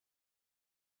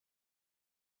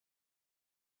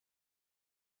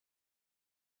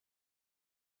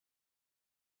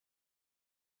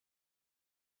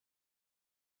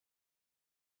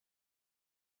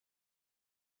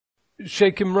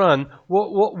Sheikh Imran,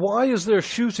 why is there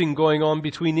shooting going on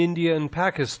between India and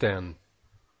Pakistan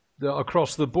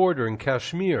across the border in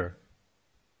Kashmir?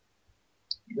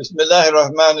 Bismillahir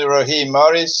Rahmanir Rahim.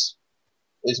 Maurice,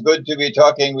 it's good to be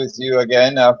talking with you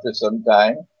again after some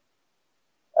time.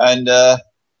 And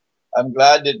I'm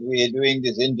glad that we are doing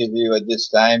this interview at this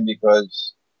time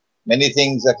because many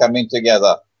things are coming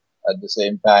together at the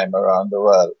same time around the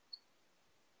world,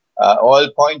 all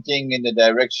pointing in the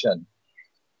direction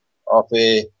of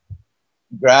a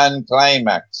grand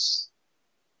climax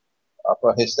of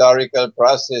a historical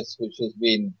process which has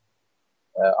been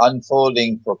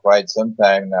unfolding for quite some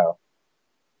time now.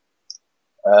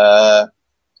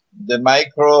 The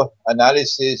micro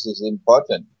analysis is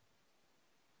important,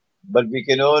 but we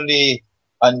can only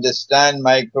understand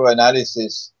micro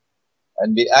analysis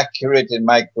and be accurate in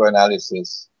micro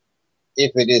analysis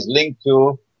if it is linked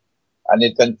to and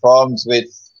it conforms with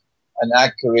an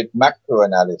accurate macro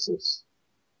analysis.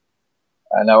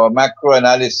 And our macro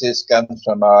analysis comes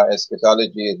from our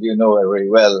eschatology, as you know very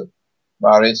well,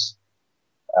 Maurice.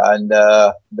 And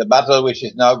the battle which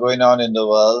is now going on in the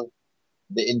world,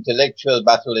 the intellectual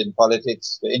battle in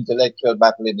politics, the intellectual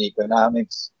battle in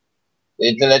economics, the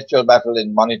intellectual battle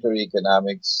in monetary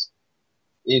economics,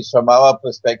 is from our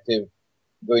perspective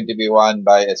going to be won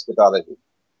by eschatology.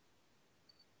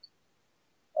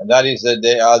 And that is that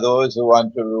there are those who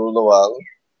want to rule the world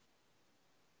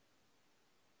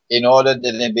in order that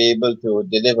they be able to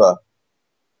deliver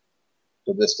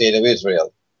to the state of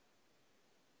Israel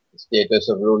the status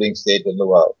of ruling state in the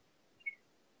world.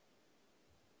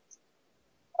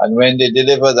 And when they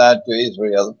deliver that to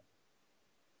Israel,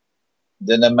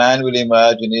 then a man will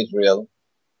emerge in Israel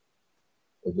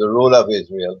as the ruler of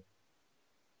Israel,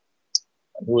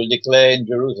 and who will declare in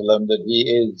Jerusalem that he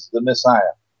is the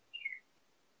Messiah.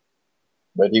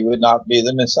 But he would not be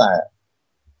the Messiah.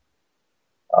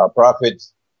 Our Prophet,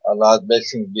 Allah's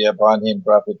blessings be upon him,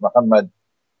 Prophet Muhammad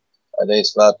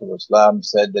والسلام,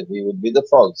 said that he would be the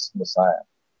false Messiah.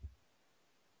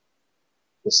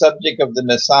 The subject of the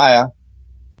Messiah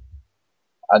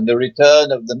and the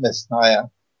return of the Messiah,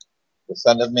 the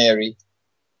son of Mary,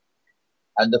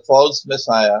 and the false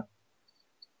Messiah,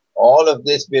 all of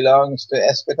this belongs to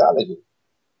eschatology.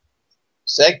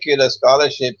 Secular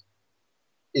scholarship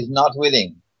is not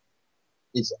willing,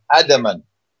 is adamant,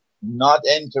 not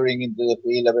entering into the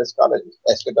field of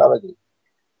eschatology.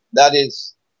 That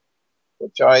is the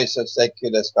choice of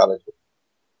secular scholarship.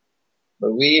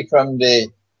 But we, from the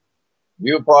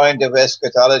viewpoint of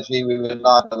eschatology, we will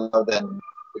not allow them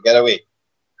to get away.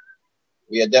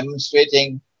 We are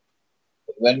demonstrating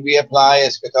that when we apply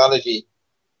eschatology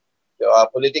to our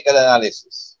political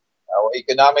analysis, our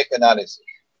economic analysis,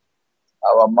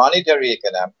 our monetary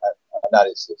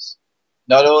analysis,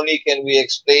 not only can we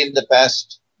explain the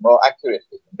past more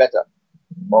accurately, better,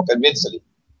 more convincingly,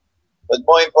 but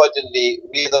more importantly,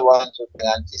 we are the ones who can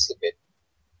anticipate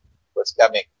what's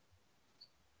coming.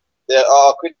 There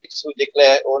are critics who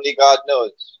declare only God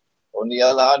knows, only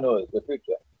Allah knows the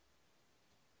future.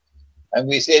 And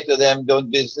we say to them,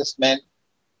 don't businessmen,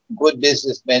 good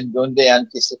businessmen, don't they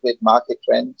anticipate market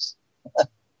trends?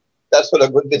 That's what a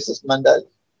good businessman does.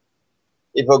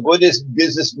 If a good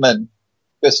businessman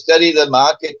could study the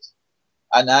market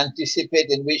and anticipate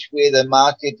in which way the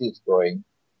market is going,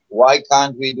 why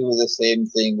can't we do the same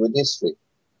thing with history?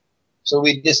 So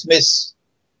we dismiss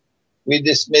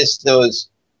those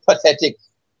pathetic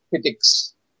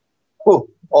critics who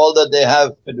all that they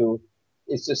have to do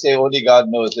is to say only God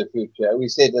knows the future. We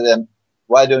say to them,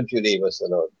 why don't you leave us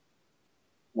alone?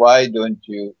 Why don't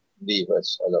you leave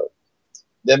us alone?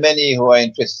 There are many who are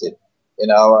interested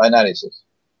in our analysis.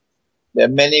 There are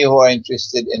many who are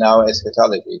interested in our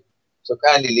eschatology. So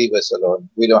kindly leave us alone.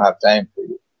 We don't have time for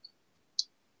you.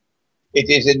 It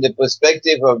is in the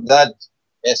perspective of that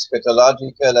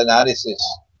eschatological analysis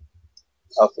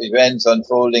of events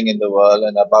unfolding in the world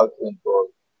and about to unfold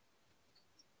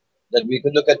that we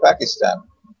could look at Pakistan.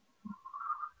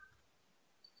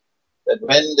 That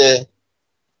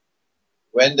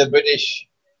when the British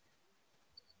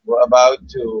were about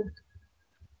to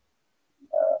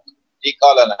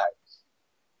decolonize,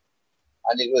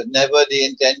 and it was never the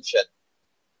intention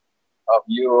of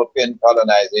European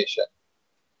colonization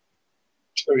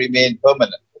to remain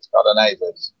permanent as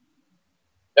colonizers.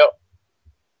 No.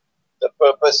 The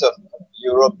purpose of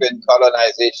European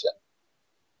colonization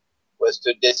was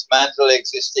to dismantle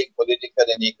existing political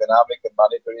and economic and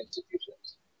monetary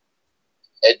institutions,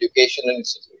 educational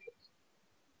institutions,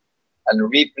 and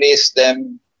replace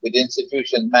them with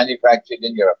institutions manufactured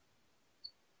in Europe.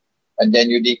 And then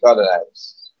you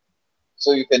decolonize.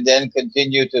 So you can then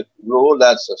continue to rule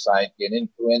that society and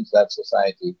influence that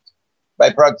society by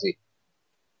proxy.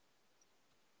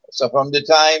 So from the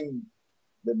time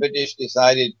the British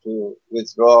decided to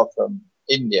withdraw from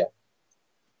India,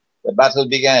 the battle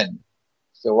began.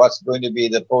 So what's going to be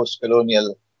the post-colonial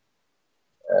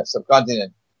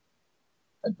subcontinent?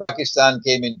 And Pakistan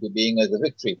came into being as a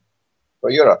victory for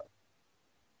Europe.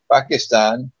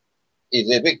 Pakistan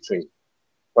is a victory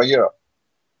for Europe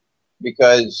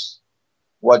because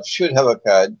what should have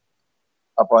occurred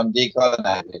upon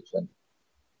decolonization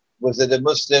was that the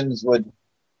Muslims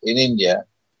in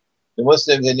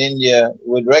India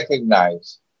would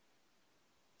recognize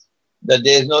that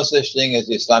there is no such thing as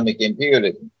Islamic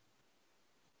imperialism,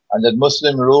 and that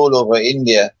Muslim rule over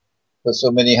India for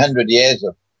so many hundreds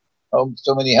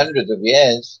of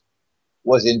years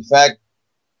was in fact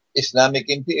Islamic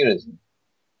imperialism.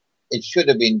 It should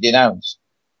have been denounced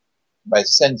by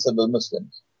sensible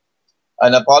Muslims.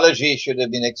 An apology should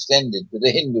have been extended to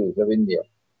the Hindus of India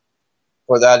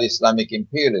for that Islamic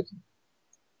imperialism.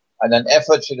 And an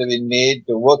effort should have been made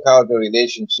to work out a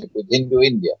relationship with Hindu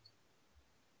India.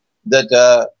 That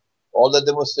all that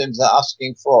the Muslims are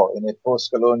asking for in a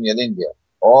post-colonial India,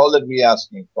 all that we are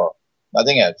asking for,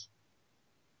 nothing else,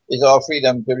 is our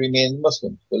freedom to remain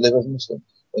Muslims, to live as Muslims,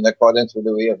 in accordance with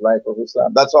the way of life of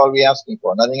Islam. That's all we're asking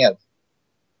for, nothing else.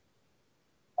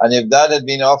 And if that had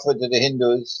been offered to the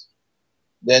Hindus,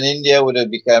 then India would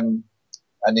have become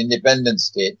an independent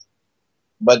state,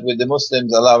 but with the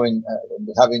Muslims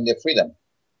having their freedom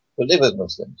to live as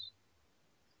Muslims.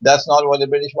 That's not what the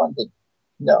British wanted.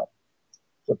 No.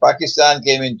 So Pakistan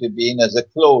came into being as a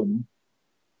clone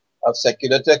of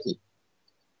secular Turkey,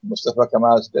 Mustafa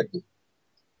Kemal's Turkey.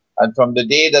 And from the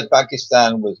day that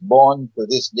Pakistan was born to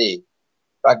this day,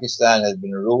 Pakistan has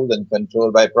been ruled and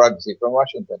controlled by proxy from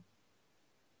Washington.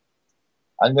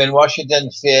 And when Washington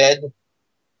feared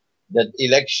that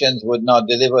elections would not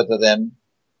deliver to them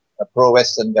a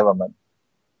pro-Western government,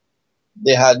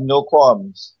 they had no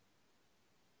qualms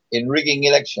in rigging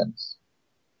elections.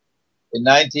 In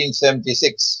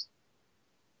 1976,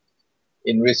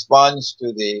 in response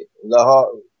to the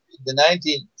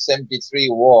 1973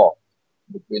 war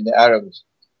between the Arabs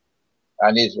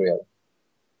and Israel,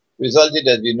 resulted,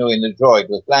 as we know, in a draw. It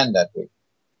was planned that way.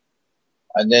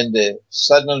 And then the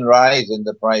sudden rise in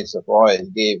the price of oil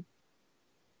gave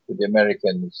to the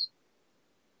Americans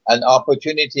an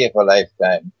opportunity of a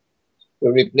lifetime to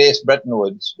replace Bretton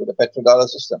Woods with a petrodollar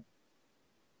system.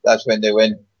 That's when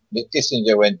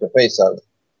Kissinger went to Faisal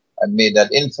and made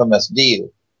that infamous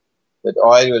deal that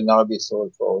oil will now be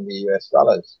sold for only US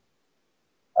dollars.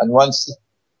 And once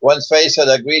Faisal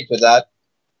agreed to that,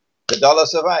 the dollar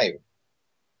survived.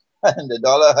 And the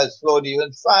dollar has flown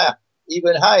even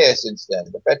higher since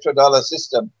then. The petrodollar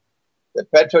system, the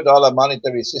petrodollar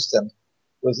monetary system,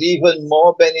 was even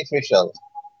more beneficial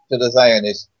to the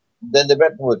Zionists than the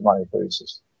Bretton Woods monetary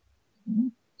system.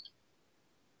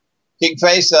 King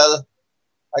Faisal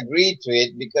agreed to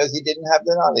it because he didn't have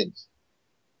the knowledge.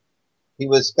 He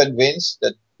was convinced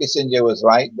that Kissinger was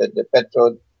right, that the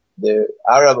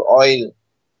Arab oil,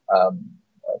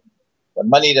 the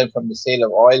money then from the sale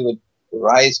of oil would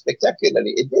rise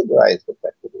spectacularly. It did rise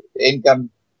spectacularly. The income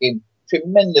came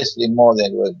tremendously more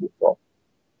than it was before.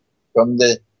 From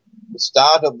the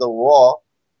start of the war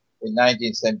in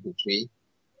 1973,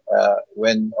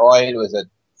 when oil was at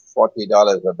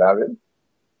 $40 a barrel,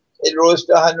 it rose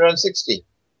to 160,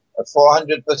 a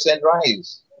 400%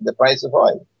 rise in the price of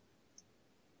oil.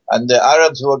 And the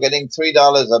Arabs who were getting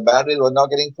 $3 a barrel were now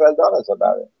getting $12 a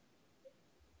barrel.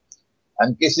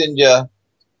 And Kissinger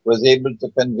was able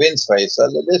to convince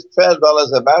Faisal that this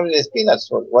 $12 a barrel is peanuts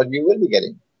for what you will be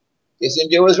getting.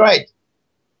 Kissinger was right.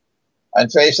 And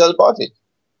Faisal bought it.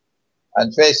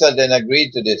 And Faisal then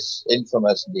agreed to this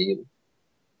infamous deal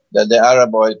that the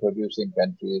Arab oil producing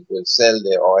countries will sell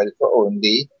their oil for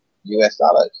only US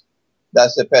dollars.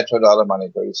 That's the petrodollar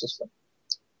monetary system.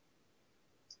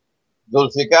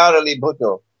 Zulfikar Ali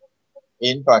Bhutto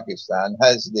in Pakistan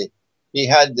had the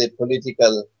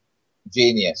political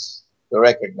genius to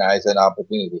recognize an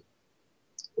opportunity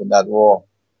in that war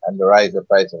and the rise of the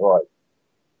price of oil.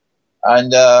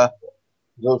 And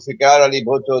Zulfikar Ali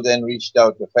Bhutto then reached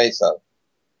out to Faisal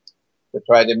to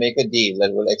try to make a deal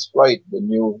that will exploit the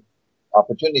new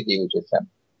opportunity which has come.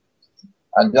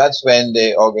 And that's when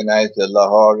they organized the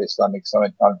Lahore Islamic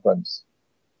Summit Conference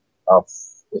of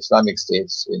Islamic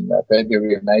States in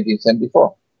February of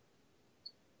 1974.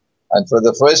 And for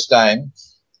the first time,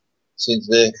 since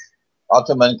the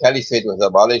Ottoman Caliphate was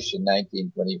abolished in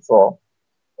 1924,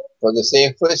 for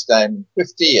the first time in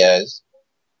 50 years,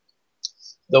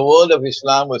 the world of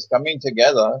Islam was coming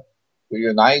together to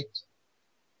unite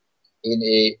in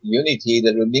a unity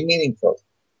that would be meaningful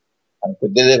and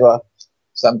could deliver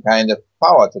some kind of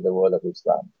power to the world of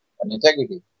Islam and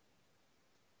integrity.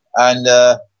 And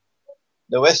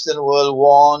the Western world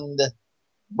warned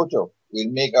Bhutto, we'll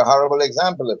make a horrible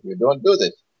example if you don't do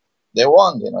this. They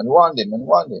warned him and warned him and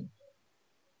warned him.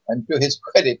 And to his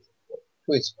credit,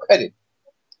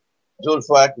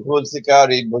 Zulfikar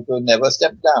Bhutto never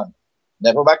stepped down,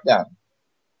 never backed down.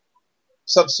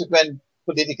 Subsequent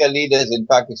political leaders in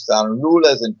Pakistan,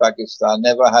 rulers in Pakistan,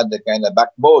 never had the kind of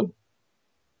backbone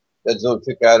that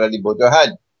Zulfikar Ali Bhutto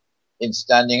had in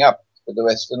standing up to the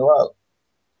Western world.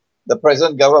 The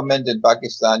present government in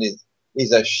Pakistan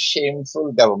is a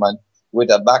shameful government with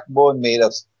a backbone made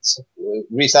of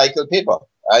recycled paper.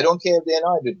 I don't care if they're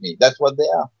annoyed with me. That's what they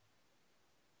are.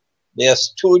 They are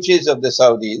stooges of the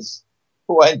Saudis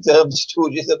who are in turn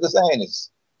stooges of the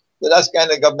Zionists. So that's the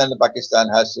kind of government that Pakistan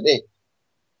has today.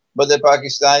 But the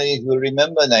Pakistanis will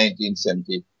remember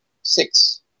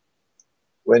 1976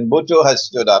 when Bhutto has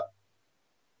stood up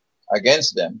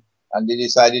against them and they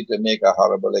decided to make a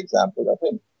horrible example of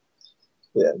him.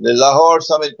 The Lahore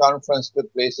Summit Conference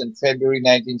took place in February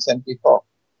 1974.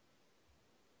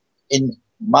 In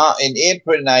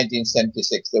April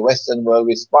 1976, the Western world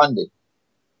responded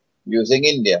using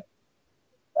India.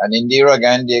 And Indira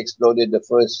Gandhi exploded the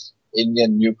first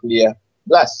Indian nuclear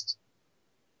blast.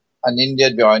 And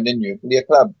India joined the nuclear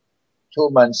club 2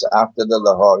 months after the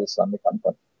Lahore Summit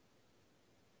Conference.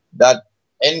 That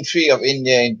entry of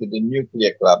India into the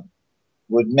nuclear club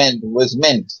was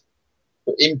meant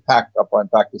to impact upon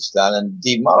Pakistan and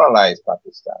demoralize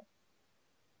Pakistan,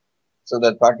 so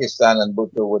that Pakistan and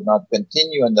Bhutto would not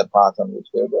continue on the path on which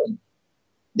they were going.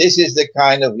 This is the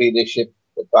kind of leadership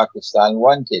that Pakistan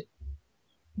wanted.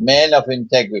 Men of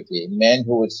integrity, men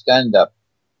who would stand up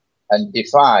and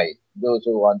defy those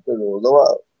who want to rule the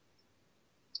world.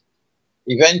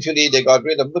 Eventually, they got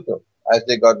rid of Bhutto, as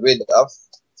they got rid of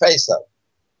Faisal.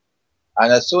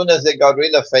 And as soon as they got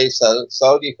rid of Faisal,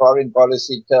 Saudi foreign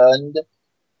policy turned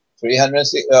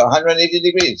 180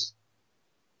 degrees.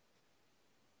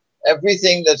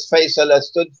 Everything that Faisal has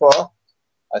stood for,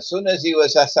 as soon as he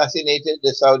was assassinated,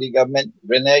 the Saudi government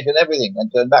reneged on everything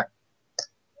and turned back.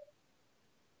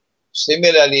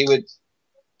 Similarly with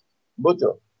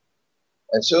Bhutto.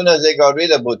 As soon as they got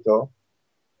rid of Bhutto,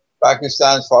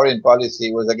 Pakistan's foreign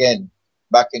policy was again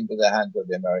back into the hands of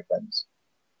the Americans.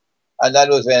 And that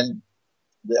was when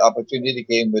the opportunity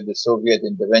came with the Soviet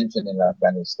intervention in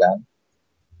Afghanistan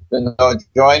to now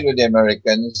join with the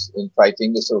Americans in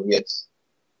fighting the Soviets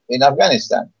in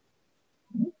Afghanistan.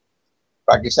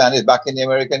 Pakistan is back in the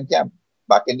American camp,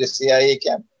 back in the CIA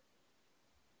camp.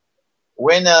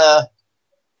 When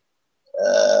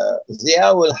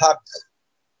Ziaul Haq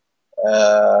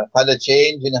had a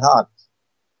change in heart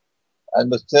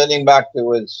and was turning back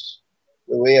towards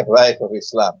the way of life of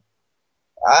Islam,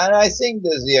 and I think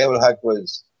that Ziaul Haq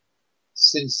was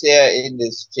sincere in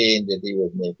this change that he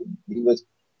was making. He was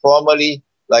formerly,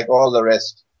 like all the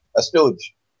rest, a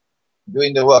stooge,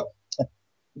 doing the work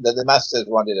that the masters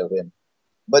wanted of him.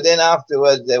 But then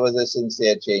afterwards, there was a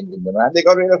sincere change in the man. They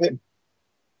got rid of him.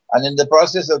 And in the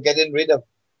process of getting rid of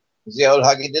Ziaul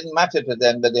Haq, it didn't matter to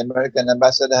them that the American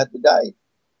ambassador had to die.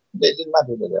 It didn't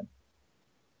matter to them.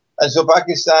 And so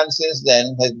Pakistan since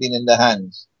then has been in the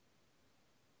hands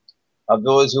of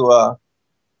those who are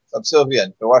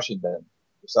subservient to Washington,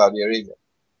 to Saudi Arabia.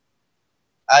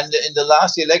 And in the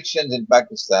last elections in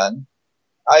Pakistan,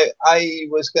 I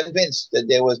was convinced that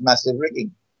there was massive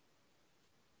rigging.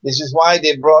 This is why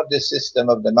they brought this system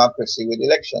of democracy with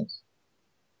elections.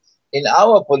 In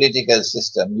our political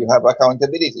system, you have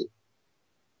accountability.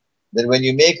 That when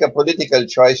you make a political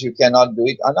choice, you cannot do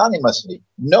it anonymously.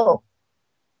 No,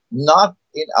 not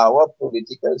in our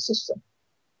political system.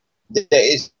 There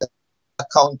is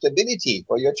accountability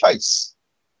for your choice.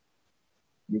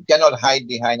 You cannot hide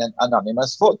behind an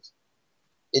anonymous vote.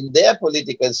 In their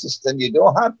political system, you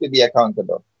don't have to be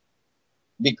accountable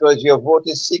because your vote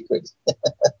is secret.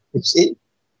 You see?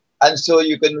 And so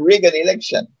you can rig an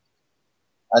election.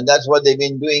 And that's what they've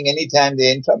been doing anytime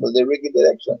they're in trouble. They rig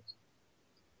elections.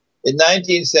 In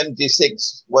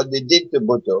 1976, what they did to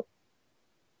Bhutto,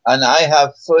 and I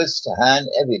have first-hand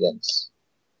evidence,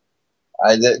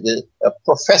 a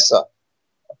professor,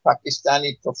 a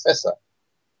Pakistani professor,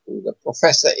 who is a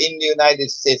professor in the United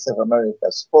States of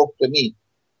America, spoke to me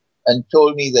and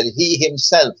told me that he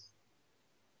himself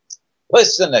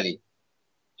personally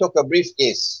took a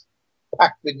briefcase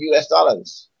packed with US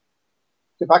dollars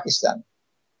to Pakistan,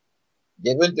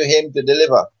 given to him to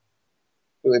deliver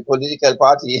to a political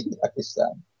party in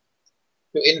Pakistan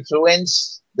to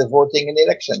influence the voting in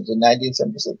elections in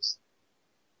 1976.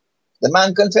 The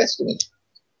man confessed to me.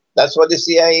 That's what the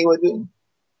CIA were doing.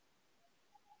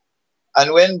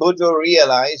 And when Bhutto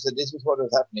realized that this is what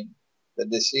was happening, that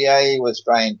the CIA was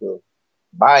trying to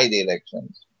buy the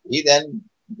elections, he then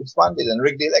responded and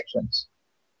rigged the elections.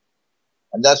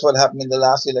 And that's what happened in the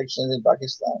last elections in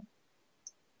Pakistan.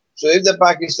 So if the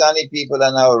Pakistani people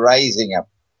are now rising up,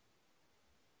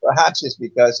 perhaps it's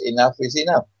because enough is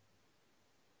enough.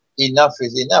 Enough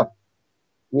is enough.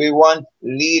 We want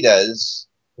leaders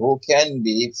who can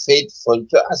be faithful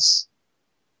to us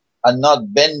and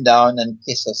not bend down and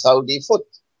kiss a Saudi foot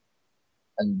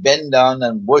and bend down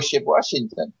and worship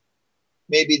Washington.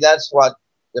 Maybe that's what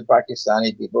the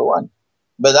Pakistani people want.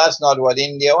 But that's not what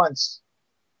India wants.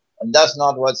 And that's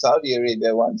not what Saudi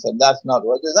Arabia wants. And that's not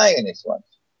what the Zionists want.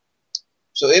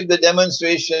 So if the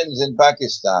demonstrations in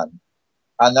Pakistan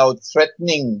are now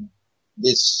threatening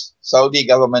this Saudi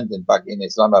government in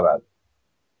Islamabad,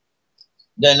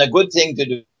 then a good thing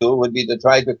to do would be to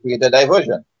try to create a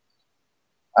diversion.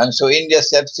 And so India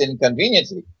steps in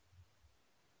conveniently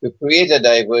to create a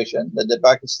diversion that the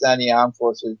Pakistani armed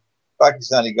forces,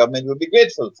 Pakistani government will be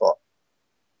grateful for.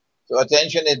 So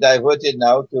attention is diverted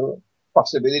now to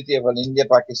possibility of an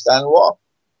India-Pakistan war.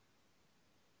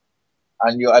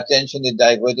 And your attention is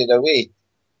diverted away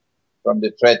from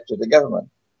the threat to the government.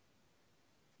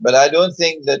 But I don't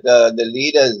think that the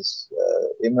leaders,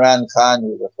 Imran Khan,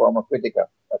 who is a former cricketer,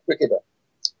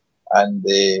 and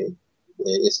the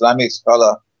Islamic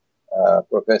scholar,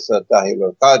 Professor Tahir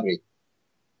al-Qadri,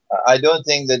 I don't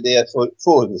think that they are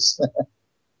fools.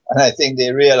 And I think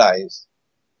they realize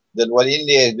that what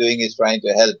India is doing is trying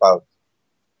to help out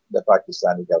the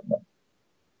Pakistani government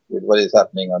with what is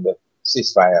happening on the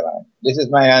ceasefire line. This is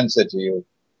my answer to you,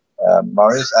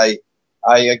 Maurice. I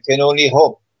can only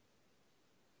hope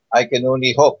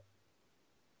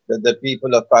that the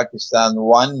people of Pakistan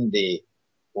one day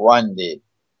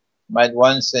might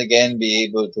once again be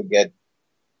able to get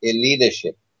a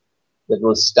leadership that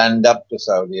will stand up to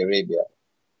Saudi Arabia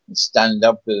and stand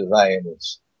up to the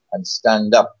Zionists and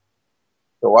stand up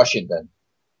to Washington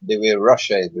the way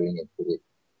Russia is doing it today.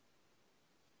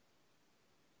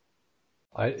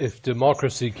 If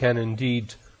democracy can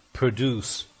indeed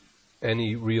produce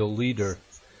any real leader,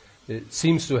 it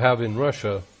seems to have in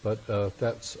Russia, but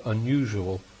that's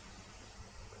unusual.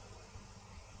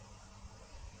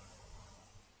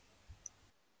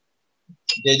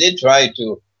 They did try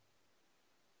to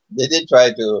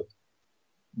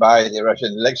buy the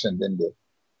Russian election, didn't they?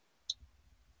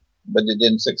 But they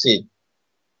didn't succeed.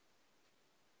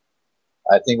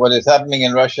 I think what is happening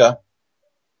in Russia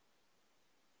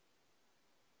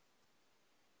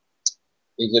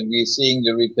is that we're seeing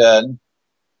the return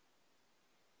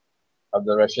of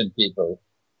the Russian people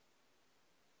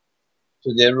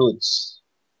to their roots.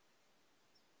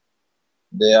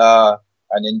 They are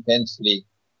an intensely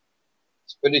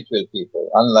spiritual people,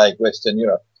 unlike Western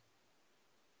Europe.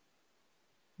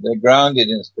 They're grounded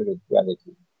in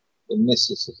spirituality, in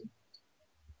mysticism.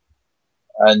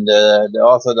 And the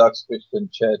Orthodox Christian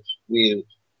Church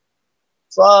wields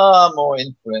far more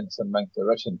influence amongst the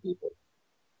Russian people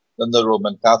than the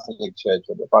Roman Catholic Church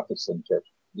or the Protestant Church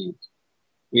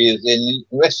wields in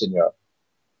Western Europe.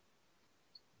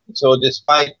 So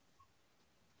despite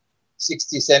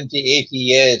 60, 70, 80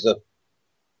 years of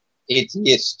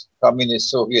atheist, communist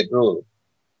Soviet rule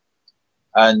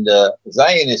and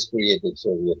Zionist created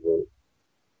Soviet rule,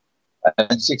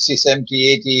 and 60, 70,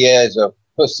 80 years of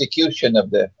persecution of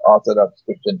the Orthodox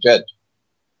Christian Church,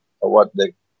 or what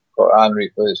the Quran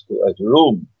refers to as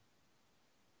Rome,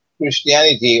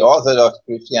 Christianity, Orthodox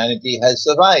Christianity has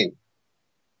survived.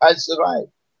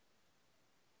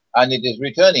 And it is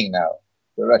returning now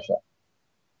to Russia.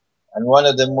 And one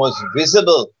of the most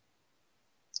visible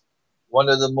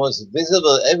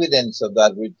evidence of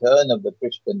that return of the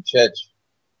Christian Church,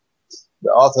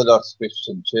 the Orthodox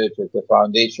Christian Church as the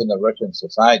foundation of Russian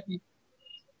society,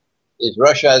 is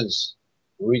Russia's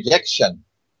rejection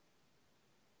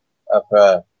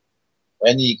of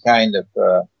any kind of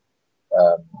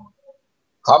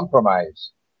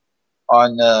compromise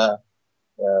on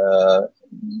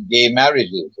gay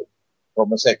marriages,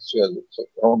 homosexuality.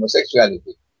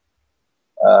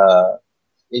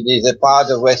 It is a part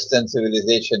of Western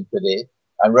civilization today,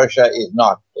 and Russia is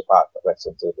not a part of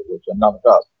Western civilization, not at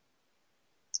all.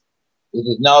 It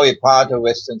is now a part of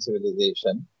Western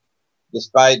civilization,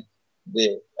 despite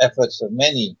the efforts of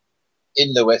many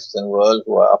in the Western world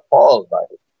who are appalled by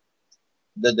it.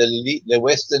 The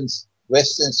Western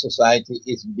society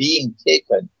is being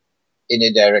taken in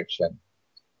a direction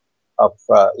of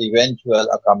eventual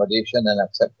accommodation and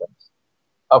acceptance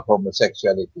of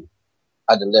homosexuality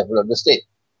at the level of the state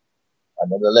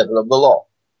and at the level of the law.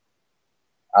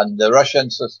 And the Russian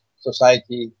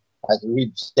society has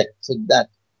rejected that.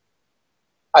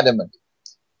 adamant.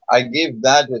 I give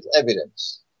that as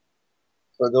evidence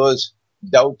for those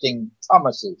doubting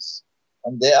Thomases,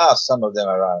 and there are some of them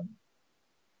around,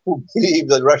 who believe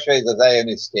that Russia is a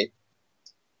Zionist state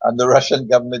and the Russian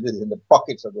government is in the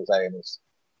pockets of the Zionists.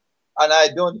 And I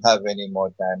don't have any more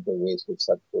time to waste with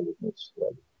such foolishness.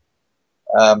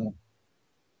 Um,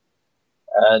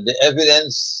 the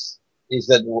evidence is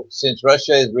that since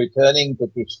Russia is returning to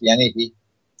Christianity,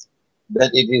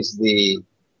 that it is the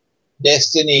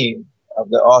destiny of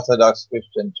the Orthodox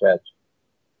Christian Church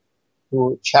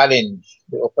to challenge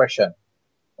the oppression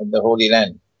of the Holy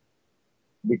Land.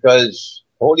 Because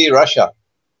Holy Russia,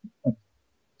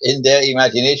 in their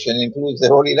imagination, includes the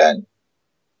Holy Land.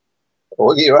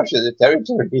 Holy Russia, the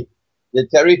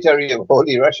territory of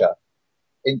Holy Russia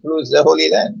includes the Holy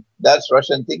Land. That's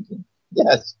Russian thinking.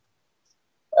 Yes.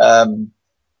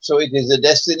 So it is the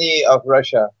destiny of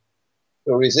Russia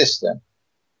to resist them,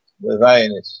 the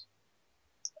Zionists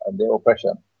and the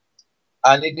oppression.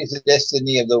 And it is the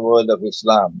destiny of the world of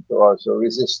Islam to also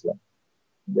resist them,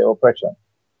 the oppression.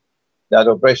 That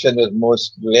oppression was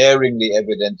most glaringly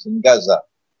evident in Gaza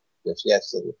just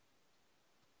yesterday.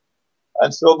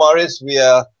 And so, Maurice, we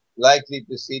are likely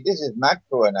to see, this is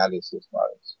macro analysis,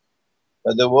 Maurice,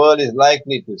 that the world is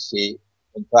likely to see,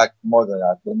 in fact, more than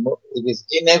that, it is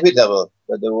inevitable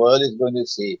that the world is going to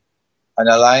see an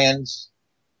alliance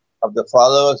of the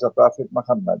followers of Prophet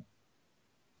Muhammad,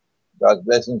 God's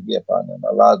blessings be upon him,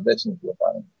 Allah's blessings be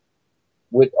upon him,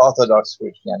 with Orthodox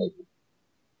Christianity,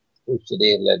 which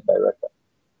today is led by Russia.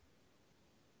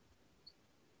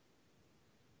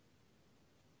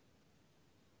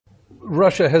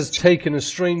 Russia has taken a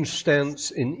strange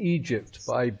stance in Egypt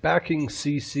by backing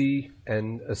Sisi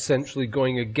and essentially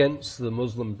going against the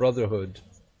Muslim Brotherhood,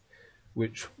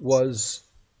 which was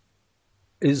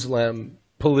Islam,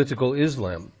 political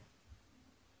Islam.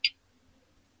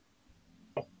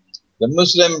 The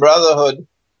Muslim Brotherhood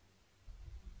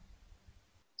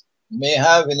may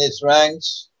have in its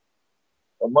ranks,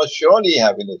 or must surely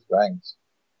have in its ranks,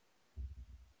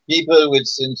 people with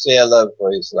sincere love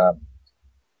for Islam.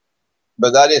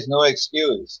 But that is no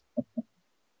excuse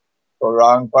for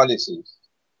wrong policies.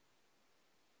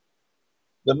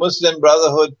 The Muslim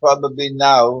Brotherhood probably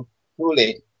now, too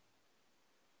late,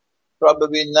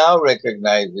 probably now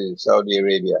recognizes Saudi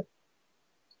Arabia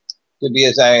to be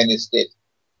a Zionist state.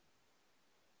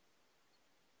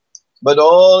 But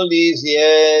all these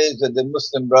years that the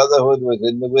Muslim Brotherhood was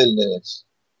in the wilderness,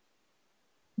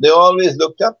 they always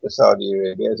looked up to Saudi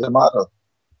Arabia as a model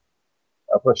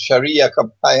of a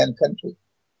Sharia-compliant country.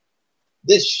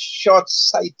 This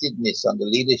short-sightedness on the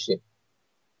leadership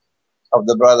of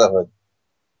the Brotherhood,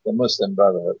 the Muslim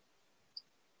Brotherhood,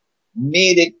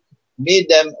 made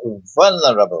them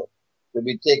vulnerable to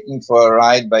be taken for a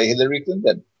ride by Hillary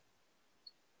Clinton,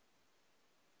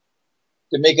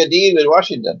 to make a deal with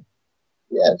Washington.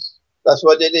 Yes, that's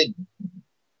what they did.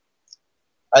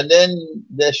 And then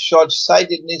the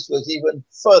short-sightedness was even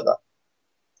further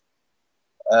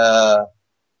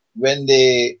when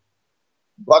they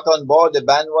got on board the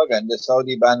bandwagon, the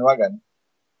Saudi bandwagon,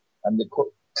 and the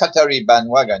Qatari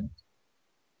bandwagon,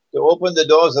 to open the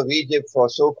doors of Egypt for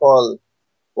so-called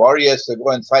warriors to go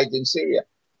and fight in Syria.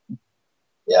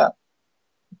 Yeah,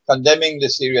 condemning the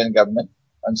Syrian government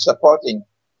and supporting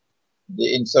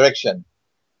the insurrection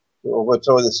to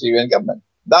overthrow the Syrian government.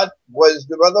 That was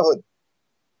the Brotherhood.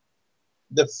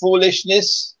 The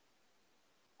foolishness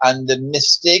and the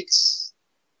mistakes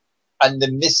and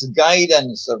the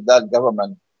misguidance of that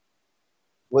government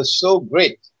was so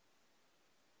great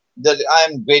that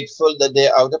I'm grateful that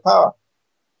they're out of power.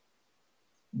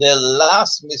 Their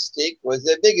last mistake was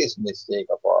their biggest mistake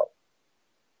of all.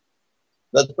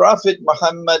 The Prophet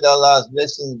Muhammad, Allah's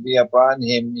blessings be upon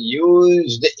him,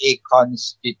 used a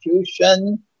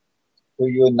constitution to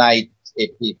unite a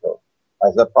people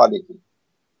as a polity.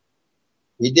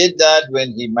 He did that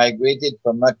when he migrated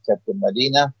from Mecca to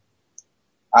Medina.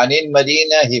 And in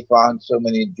Medina, he found so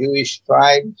many Jewish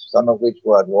tribes, some of which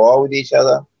were at war with each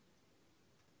other,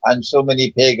 and so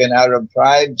many pagan Arab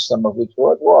tribes, some of which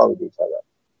were at war with each other.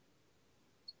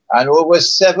 And over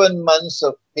 7 months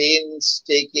of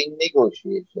painstaking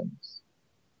negotiations,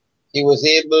 he was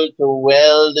able to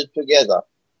weld together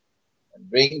and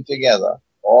bring together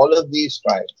all of these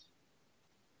tribes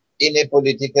in a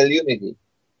political unity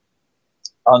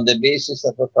on the basis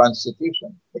of a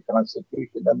constitution, the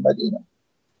Constitution of Medina.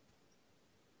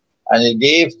 And it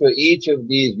gave to each of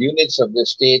these units of the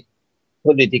state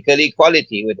political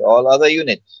equality with all other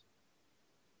units.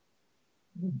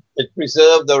 It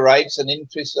preserved the rights and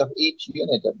interests of each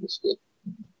unit of the state.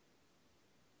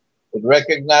 It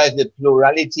recognized the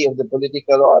plurality of the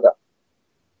political order.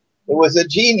 It was a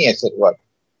genius at work.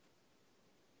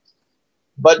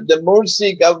 But the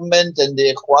Morsi government and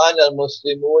the Ikhwan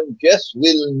al-Muslimun just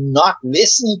will not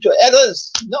listen to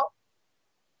others. No.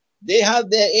 They have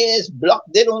their ears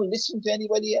blocked. They don't listen to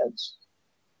anybody else.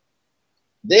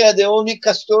 They are the only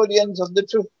custodians of the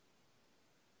truth.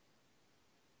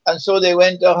 And so they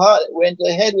went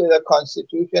ahead with a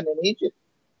constitution in Egypt.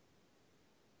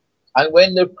 And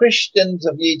when the Christians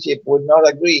of Egypt would not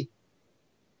agree,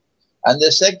 and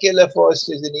the secular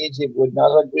forces in Egypt would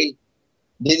not agree,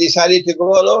 they decided to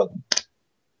go alone.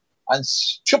 And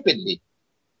stupidly,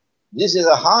 this is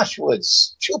a harsh word,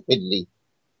 stupidly,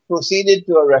 proceeded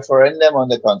to a referendum on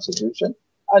the constitution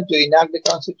and to enact the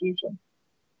constitution.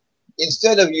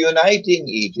 Instead of uniting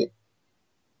Egypt,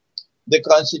 the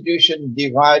constitution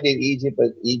divided Egypt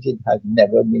as Egypt had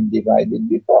never been divided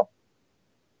before.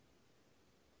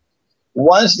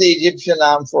 Once the Egyptian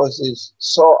armed forces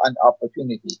saw an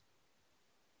opportunity,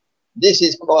 this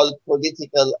is called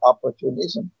political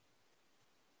opportunism.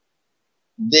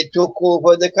 They took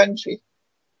over the country.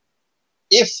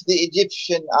 If the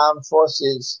Egyptian armed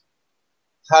forces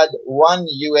had $1,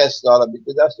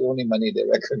 because that's the only money they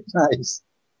recognize,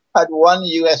 had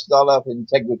 $1 of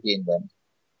integrity in them,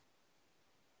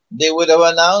 they would have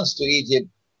announced to Egypt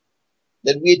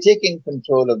that we're taking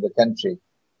control of the country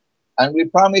and we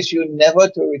promise you never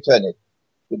to return it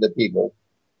to the people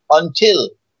until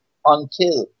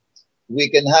we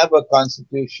can have a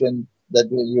constitution that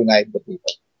will unite the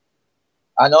people.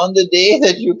 And on the day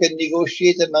that you can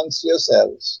negotiate amongst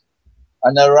yourselves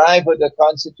and arrive at a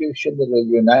constitution that will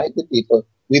unite the people,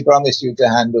 we promise you to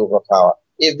hand over power.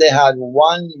 If they had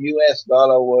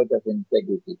 $1 worth of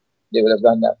integrity, they would have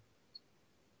done that.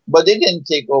 But they didn't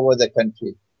take over the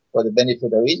country for the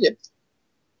benefit of Egypt.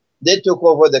 They took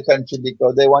over the country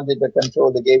because they wanted to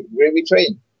control the gravy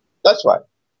train. That's why.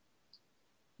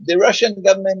 The Russian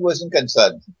government wasn't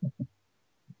concerned.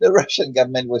 The Russian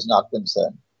government was not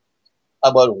concerned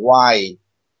about why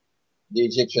the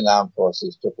Egyptian armed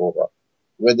forces took over,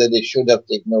 whether they should have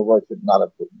taken over or should not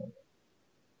have taken over.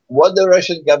 What the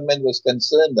Russian government was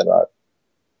concerned about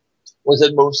was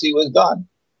that Morsi was gone.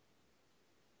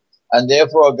 And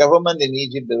therefore a government in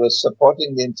Egypt that was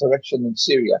supporting the insurrection in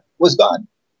Syria was gone.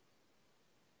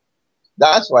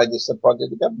 That's why they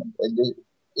supported the government, the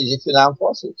Egyptian armed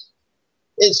forces.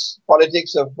 It's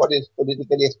politics of what is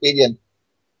politically expedient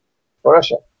for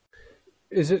Russia.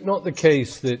 Is it not the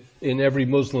case that in every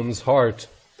Muslim's heart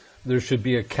there should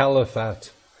be a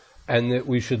caliphate and that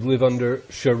we should live under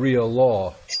Sharia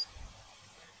law?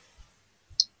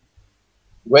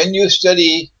 When you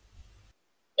study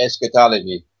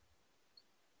eschatology,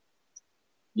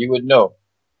 you would know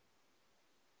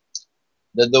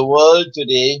that the world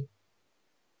today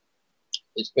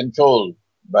is controlled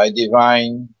by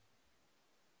divine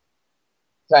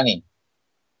planning,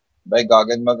 by Gog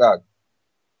and Magog.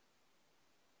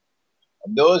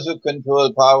 And those who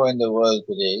control power in the world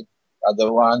today are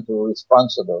the ones who are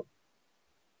responsible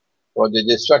for the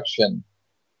destruction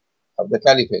of the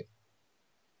caliphate.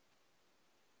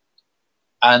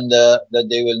 And that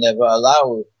they will never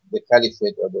allow the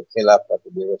caliphate or the khilafah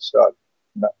to be restored.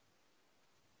 No.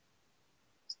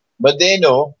 But they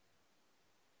know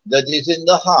that it's in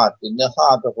the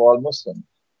heart of all Muslims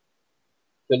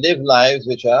to live lives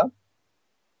which are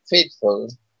faithful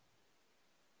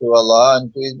to Allah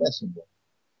and to His Messenger.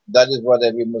 That is what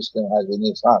every Muslim has in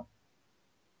his heart.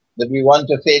 That we want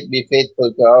to be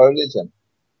faithful to our religion.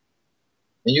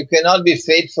 And you cannot be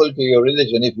faithful to your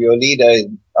religion if your leader is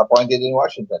appointed in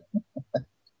Washington.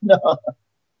 No.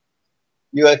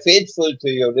 You are faithful to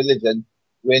your religion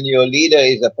when your leader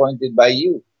is appointed by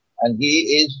you and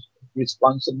he is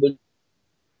responsible.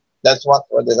 That's what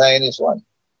the Zionists want.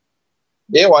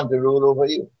 They want to rule over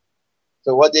you.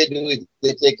 So what they do is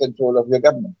they take control of your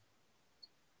government.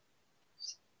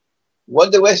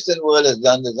 What the Western world has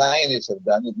done, the Zionists have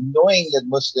done, is knowing that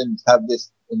Muslims have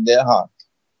this in their heart,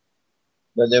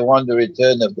 that they want the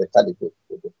return of the caliphate,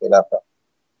 the khilafah.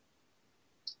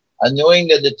 And knowing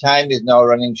that the time is now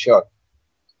running short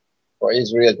for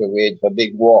Israel to wage a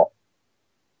big war,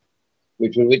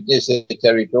 which will witness a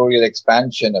territorial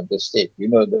expansion of the state. You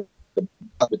know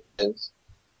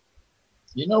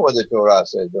you know what the Torah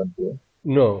says, don't you?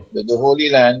 No. That the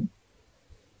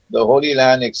Holy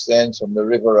Land extends from the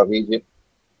river of Egypt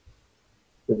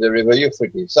to the river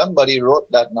Euphrates. Somebody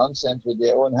wrote that nonsense with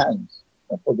their own hands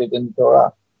and put it in the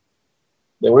Torah.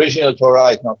 The original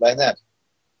Torah is not like that.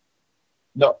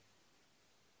 No.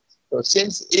 So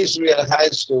since Israel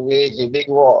has to wage a big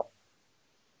war,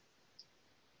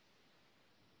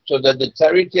 so that the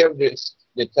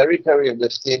territory of the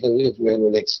state of Israel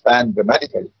will expand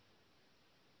dramatically,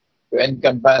 to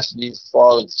encompass these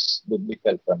false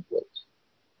biblical controls.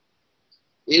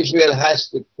 Israel has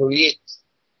to create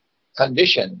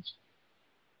conditions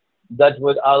that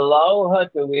would allow her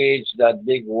to wage that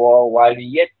big war while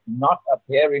yet not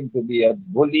appearing to be a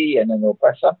bully and an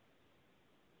oppressor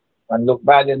and look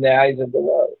bad in the eyes of the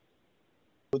world.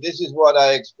 This is what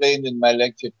I explained in my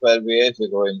lecture 12 years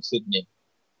ago in Sydney,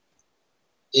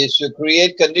 is to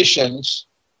create conditions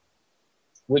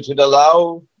which would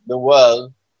allow the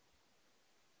world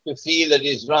to feel that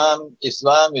Islam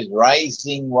is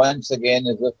rising once again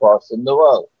as a force in the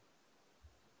world,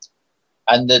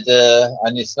 and that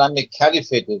an Islamic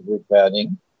caliphate is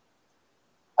returning,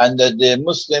 and that the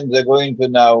Muslims are going to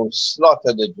now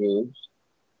slaughter the Jews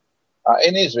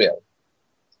in Israel.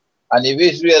 And if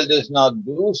Israel does not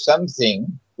do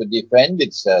something to defend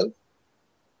itself,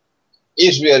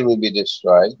 Israel will be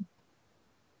destroyed.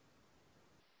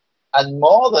 And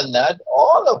more than that,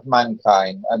 all of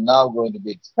mankind are now going to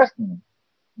be threatened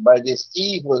by this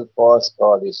evil force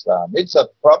called Islam. It's a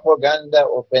propaganda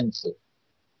offensive.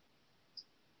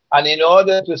 And in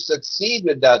order to succeed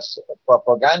with that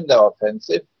propaganda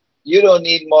offensive, you don't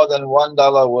need more than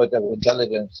 $1 worth of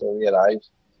intelligence to realize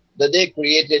that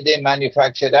they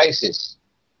manufactured ISIS.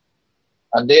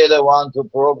 And they're the ones who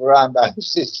programmed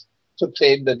ISIS to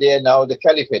claim that they are now the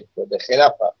caliphate or the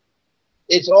Khilafah.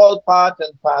 It's all part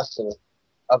and parcel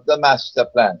of the master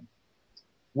plan,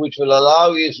 which will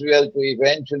allow Israel to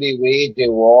eventually wage a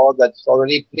war that's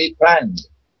already pre-planned.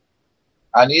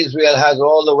 And Israel has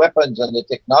all the weapons and the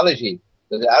technology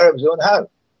that the Arabs don't have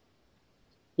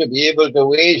to be able to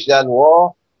wage that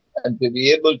war and to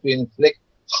be able to inflict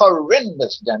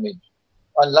horrendous damage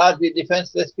on largely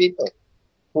defenseless people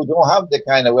who don't have the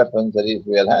kind of weapons that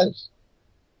Israel has.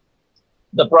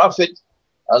 The Prophet,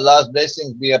 Allah's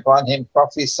blessings be upon him,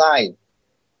 prophesied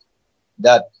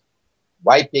that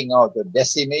wiping out, the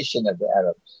decimation of the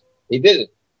Arabs. He did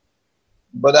it.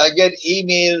 But I get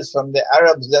emails from the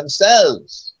Arabs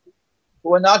themselves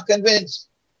who are not convinced,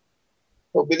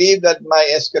 who believe that my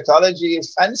eschatology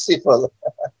is fanciful.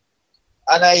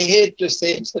 And I hate to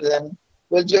say to them,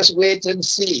 well, just wait and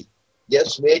see.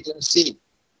 Just wait and see.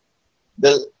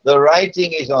 The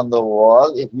writing is on the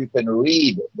wall if you can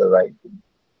read the writing.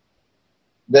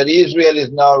 That Israel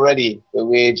is now ready to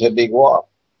wage a big war.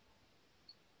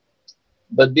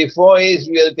 But before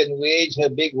Israel can wage a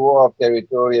big war of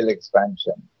territorial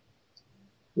expansion,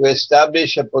 to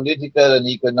establish a political and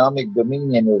economic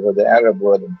dominion over the Arab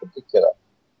world in particular,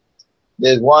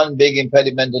 there's one big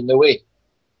impediment in the way.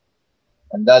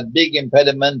 And that big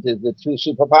impediment is the two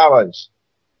superpowers,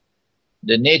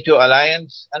 the NATO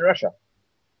alliance and Russia.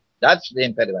 That's the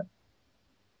impediment.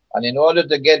 And in order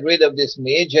to get rid of this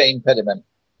major impediment,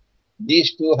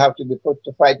 these two have to be put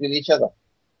to fight with each other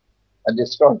and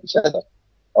destroy each other.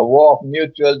 A war of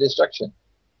mutual destruction.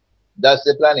 That's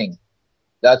the planning.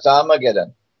 That's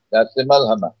Armageddon. That's the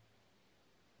Malhama.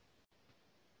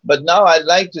 But now I'd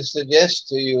like to suggest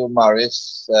to you,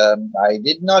 Morris, I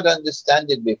did not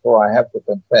understand it before, I have to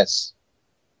confess.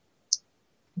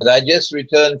 But I just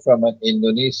returned from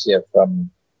Indonesia,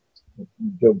 from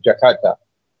Jakarta.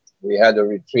 We had a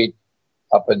retreat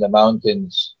up in the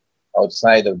mountains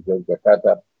outside of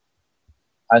Jakarta.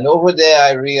 And over there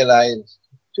I realized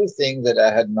two things that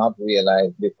I had not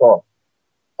realized before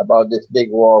about this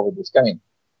big war which is coming.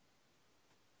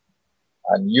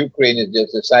 And Ukraine is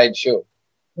just a sideshow.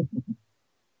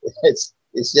 It's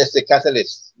just a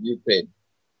catalyst, Ukraine,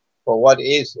 for what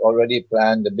is already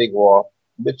planned, the big war,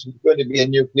 which is going to be a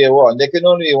nuclear war. And there can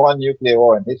only be one nuclear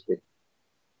war in history.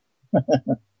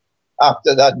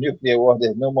 After that nuclear war,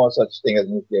 there's no more such thing as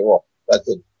nuclear war. That's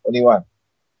it, only one.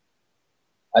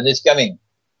 And it's coming.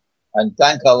 And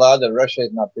thank Allah that Russia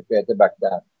is not prepared to back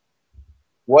down.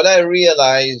 What I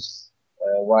realized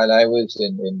while I was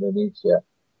in Indonesia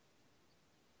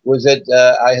was that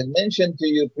I had mentioned to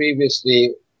you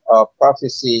previously a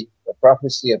prophecy, the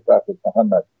prophecy of Prophet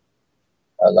Muhammad,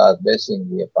 Allah's blessing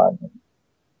be upon him,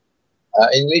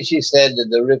 in which he said that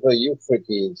the river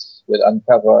Euphrates will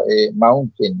uncover a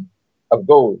mountain of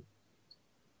gold,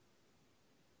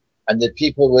 and that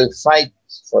people will fight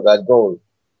for that gold.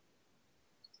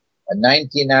 And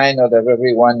 99 out of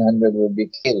every 100 will be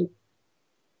killed.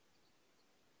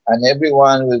 And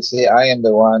everyone will say, I am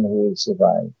the one who will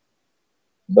survive.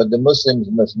 But the Muslims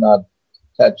must not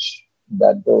touch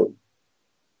that gold.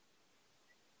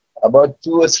 About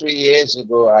 2 or 3 years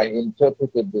ago, I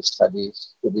interpreted the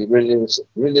studies to be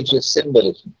religious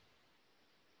symbolism.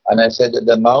 And I said that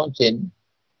the mountain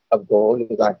of gold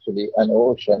is actually an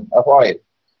ocean of oil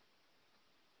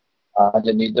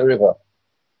underneath the river.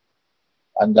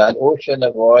 And that ocean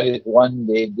of oil is one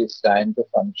day destined to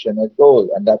function as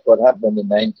gold. And that's what happened in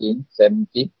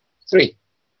 1973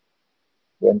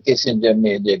 when Kissinger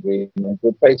made the agreement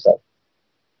with Faisal.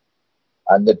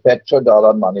 And the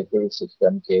petrodollar monetary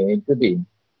system came into being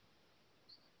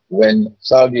when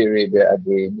Saudi Arabia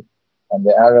agreed and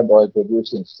the Arab oil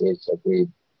producing states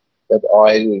agreed that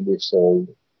oil will be sold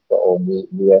for only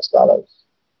US dollars.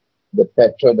 The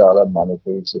petrodollar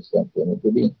monetary system came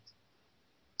into being.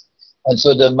 And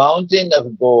so the mountain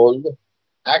of gold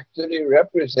actually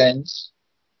represents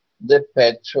the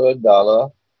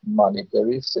petrodollar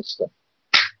monetary system.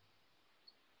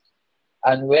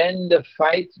 And when the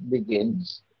fight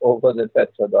begins over the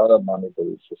petrodollar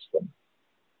monetary system,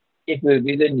 it will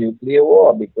be the nuclear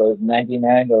war because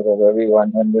 99 out of every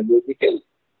 100 will be killed.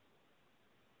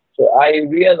 So I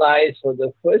realized for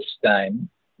the first time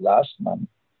last month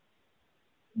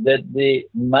that the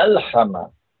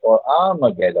Malhama or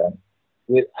Armageddon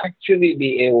will actually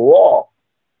be a war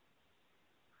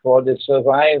for the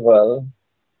survival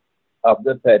of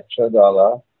the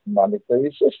petrodollar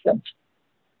monetary system.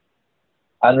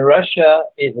 And Russia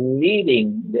is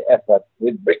leading the effort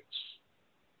with BRICS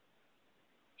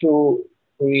to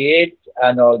create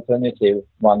an alternative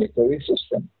monetary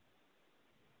system.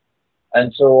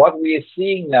 And so what we are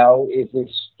seeing now is a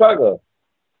struggle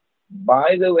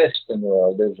by the Western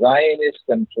world, the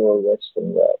Zionist-controlled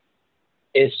Western world,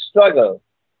 a struggle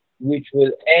which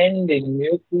will end in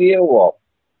nuclear war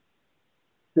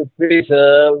to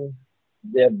preserve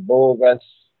their bogus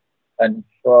and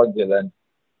fraudulent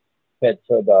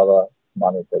petrodollar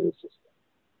monetary system.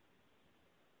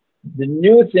 The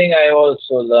new thing I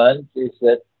also learned is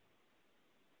that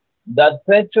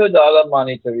petrodollar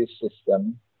monetary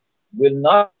system will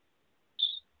not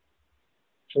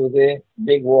through the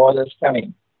big war that's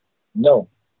coming. No,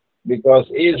 because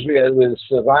Israel will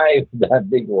survive that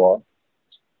big war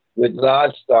with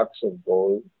large stocks of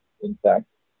gold, in fact,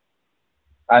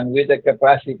 and with the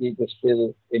capacity to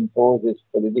still impose its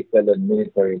political and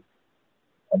military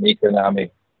and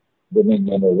economic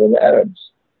dominion over the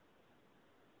Arabs.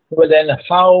 But then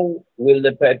how will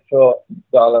the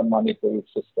petrodollar monetary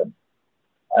system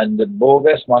and the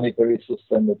bogus monetary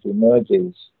system that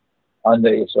emerges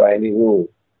under Israeli rule,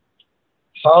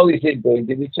 how is it going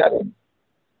to be challenged?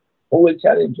 Who will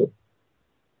challenge it?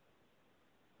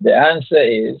 The answer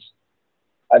is,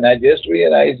 and I just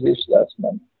realized this last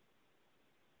month,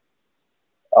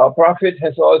 our prophet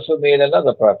has also made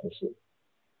another prophecy.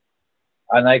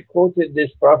 And I quoted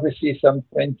this prophecy some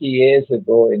 20 years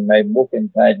ago in my book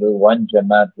entitled One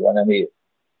Jamaat, One Amir,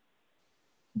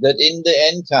 that in the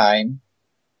end time,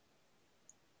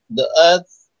 the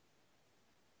earth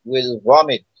will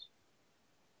vomit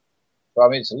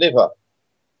from its liver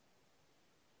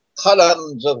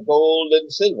columns of gold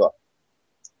and silver.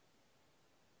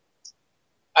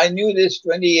 I knew this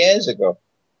 20 years ago,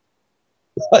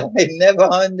 but I never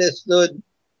understood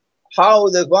how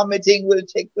the vomiting will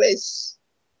take place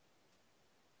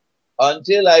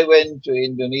until I went to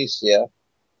Indonesia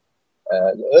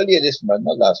earlier this month,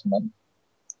 not last month.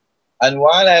 And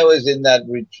while I was in that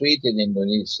retreat in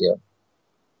Indonesia,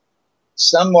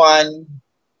 someone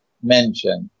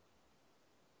mentioned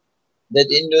that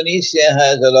Indonesia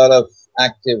has a lot of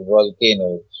active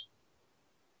volcanoes.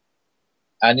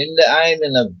 And in the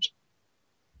island of Java,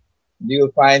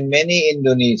 you'll find many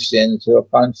Indonesians who are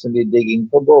constantly digging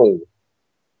for gold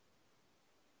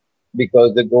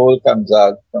because the gold comes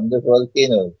out from the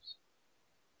volcanoes.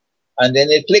 And then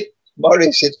it clicked,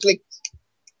 Maurice, it clicked.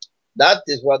 That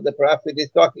is what the prophet is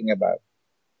talking about.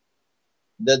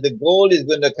 That the gold is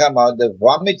going to come out, the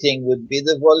vomiting would be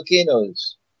the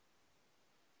volcanoes.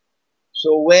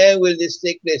 So where will this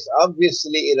take place?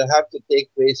 Obviously, it'll have to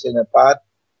take place in a part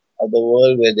of the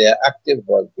world where there are active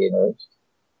volcanoes.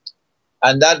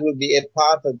 And that will be a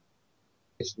part of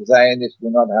which Zionists do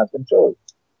not have control.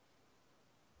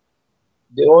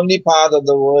 The only part of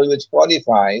the world which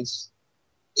qualifies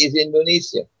is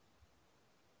Indonesia.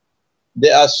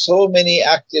 There are so many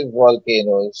active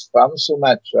volcanoes from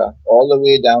Sumatra all the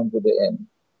way down to the end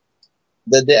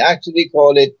that they actually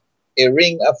call it a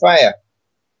ring of fire.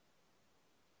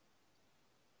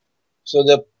 So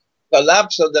the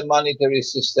collapse of the monetary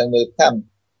system will come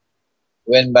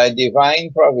when by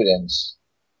divine providence,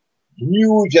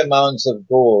 huge amounts of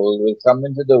gold will come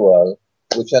into the world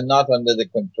which are not under the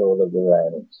control of the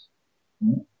Zionists.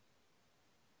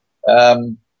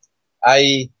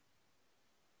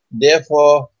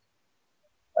 Therefore,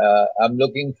 I'm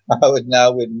looking forward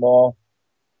now with more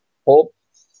hope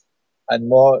and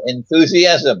more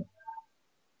enthusiasm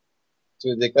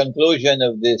to the conclusion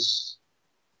of this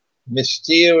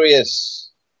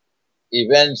mysterious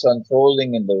events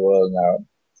unfolding in the world now,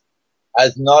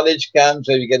 as knowledge comes,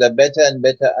 so we get a better and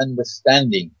better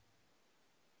understanding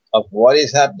of what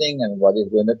is happening and what is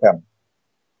going to come.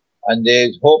 And there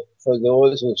is hope for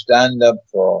those who stand up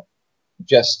for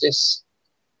justice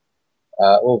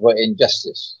over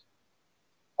injustice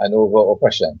and over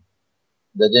oppression.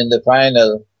 That in the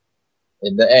final,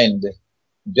 in the end,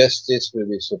 justice will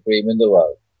be supreme in the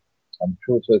world, and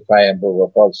truth will triumph over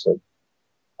falsehood,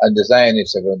 and the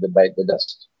Zionists are going to bite the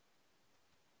dust.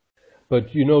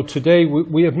 But you know, today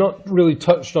we have not really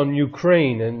touched on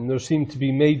Ukraine, and there seem to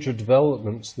be major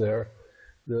developments there.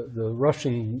 The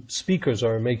Russian speakers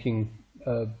are making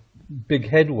big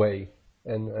headway,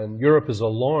 and Europe is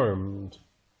alarmed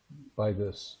by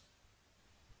this.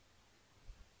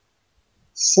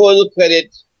 Full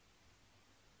credit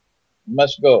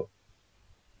must go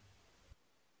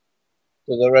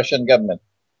to the Russian government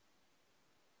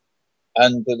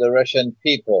and to the Russian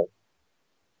people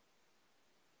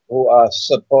who are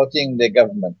supporting the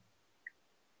government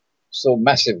so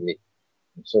massively,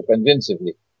 so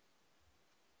convincingly.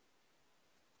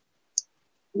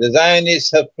 The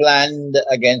Zionists have planned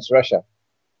against Russia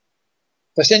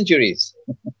for centuries.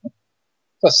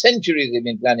 For centuries they've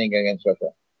been planning against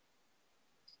Russia.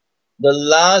 The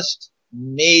last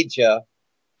major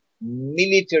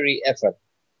military effort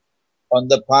on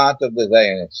the part of the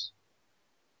Zionists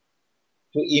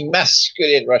to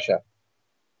emasculate Russia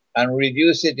and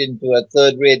reduce it into a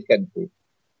third-rate country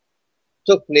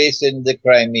took place in the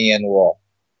Crimean War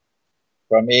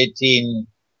from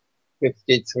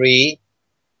 1853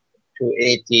 to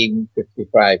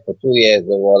 1855. For 2 years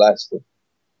the war lasted.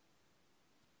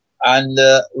 And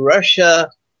Russia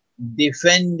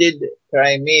defended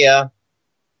Crimea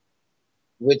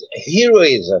with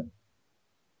heroism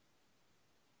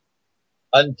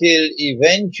until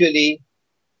eventually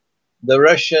the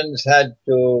Russians had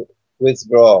to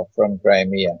withdraw from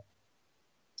Crimea,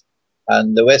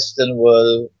 and the Western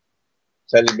world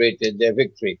celebrated their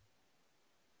victory.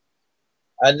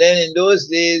 And then in those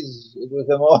days, it was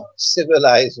a more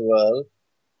civilized world.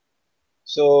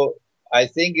 So I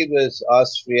think it was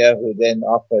Austria who then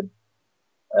offered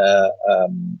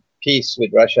peace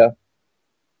with Russia,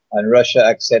 and Russia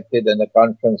accepted, and a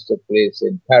conference took place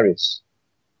in Paris.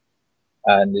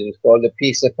 And it was called the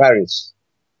Peace of Paris,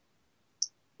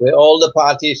 where all the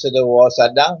parties to the war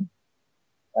sat down,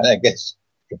 and I guess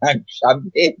drank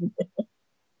champagne,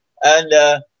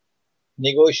 and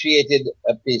negotiated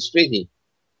a peace treaty.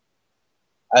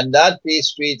 And that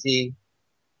peace treaty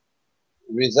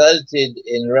resulted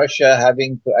in Russia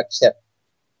having to accept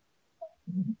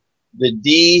the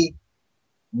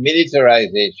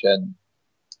demilitarization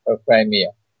of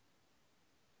Crimea.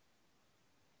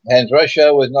 Hence,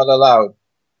 Russia was not allowed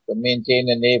to maintain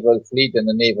a naval fleet and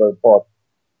a naval port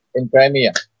in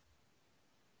Crimea.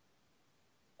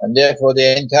 And therefore,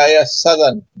 the entire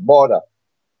southern border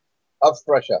of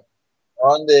Russia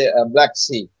on the Black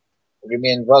Sea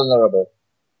remained vulnerable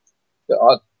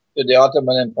to the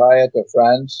Ottoman Empire, to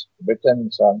France, Britain,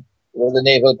 and so on, were the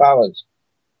naval powers.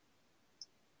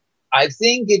 I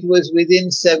think it was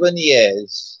within 7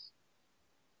 years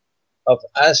of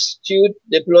astute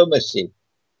diplomacy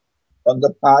on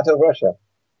the part of Russia,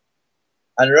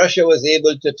 and Russia was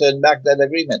able to turn back that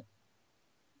agreement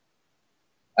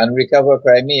and recover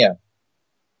Crimea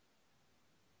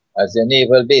as a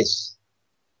naval base.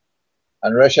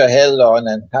 And Russia held on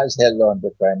and has held on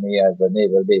to Crimea as a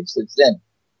naval base since then.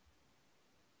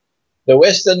 The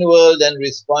Western world then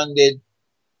responded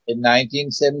in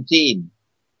 1917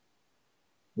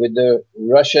 with the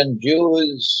Russian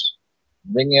Jews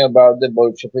bringing about the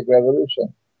Bolshevik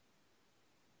Revolution,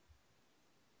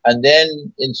 and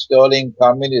then installing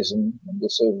communism in the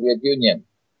Soviet Union.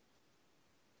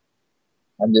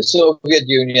 And the Soviet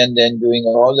Union then doing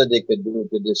all that they could do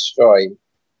to destroy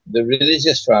the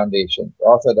religious foundation,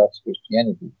 Orthodox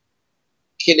Christianity,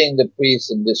 killing the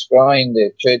priests and destroying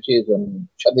the churches and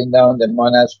shutting down the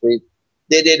monasteries.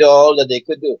 They did all that they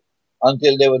could do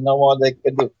until there was no more they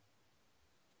could do.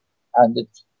 And the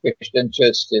Christian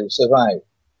church still survived.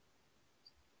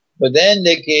 But then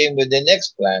they came with the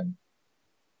next plan,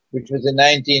 which was in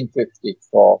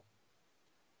 1954,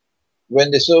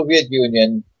 when the Soviet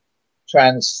Union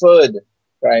transferred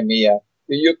Crimea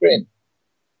to Ukraine.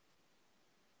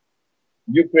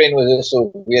 Ukraine was a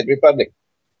Soviet republic.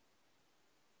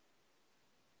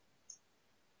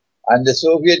 And the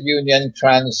Soviet Union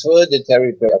transferred the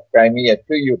territory of Crimea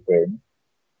to Ukraine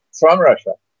from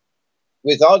Russia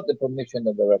without the permission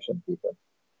of the Russian people,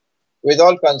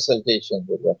 without consultations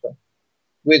with Russia,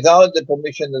 without the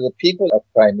permission of the people of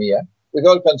Crimea,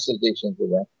 without consultations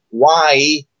with them.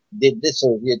 Why? did the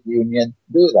Soviet Union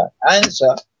do that?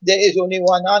 Answer, there is only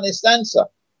one honest answer.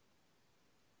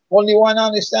 Only one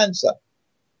honest answer.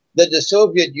 That the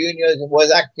Soviet Union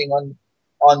was acting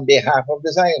on behalf of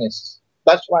the Zionists.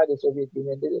 That's why the Soviet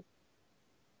Union did it.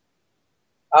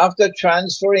 After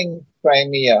transferring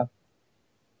Crimea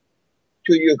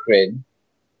to Ukraine,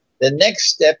 the next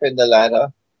step in the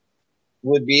ladder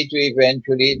would be to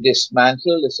eventually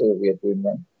dismantle the Soviet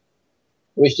Union,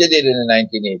 which they did in the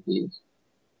 1980s,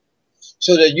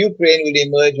 so that Ukraine will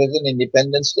emerge as an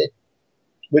independent state,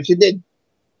 which it did.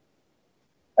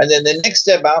 And then the next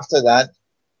step after that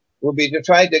would be to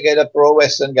try to get a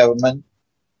pro-Western government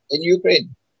in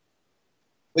Ukraine,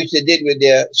 which they did with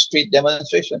their street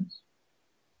demonstrations,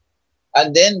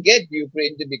 and then get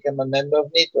Ukraine to become a member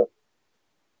of NATO.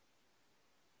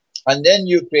 And then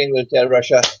Ukraine will tell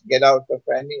Russia, get out of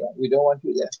Crimea. We don't want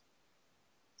you there.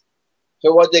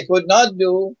 So what they could not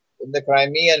do in the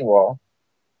Crimean War,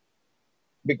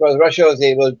 because Russia was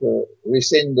able to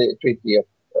rescind the Treaty of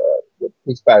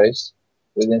Paris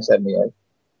within 7 years,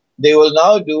 they will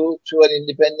now do through an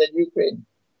independent Ukraine.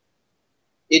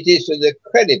 It is to the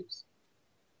credit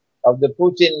of the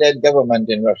Putin-led government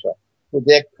in Russia, to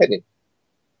their credit,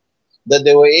 that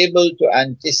they were able to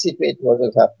anticipate what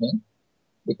was happening,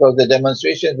 because the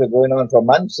demonstrations were going on for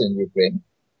months in Ukraine,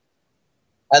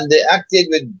 and they acted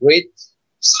with great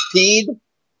speed,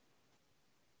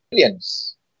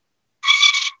 brilliance,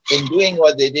 in doing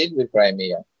what they did with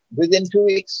Crimea. Within 2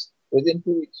 weeks,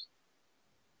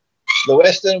 the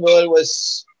Western world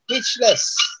was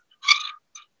speechless.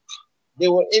 They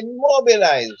were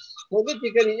immobilized,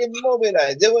 politically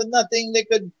immobilized. There was nothing they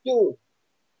could do.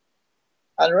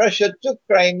 And Russia took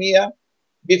Crimea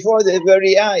before their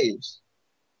very eyes.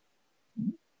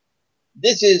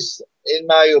 This is, in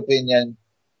my opinion,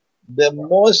 the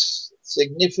most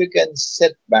significant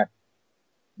setback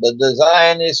that the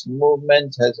Zionist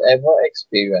movement has ever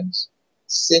experienced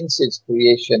since its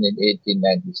creation in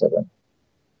 1897.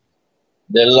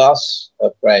 The loss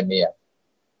of Crimea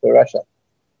to Russia.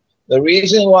 The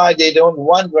reason why they don't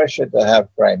want Russia to have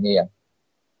Crimea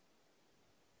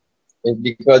is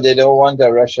because they don't want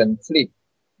a Russian fleet,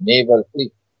 naval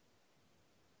fleet,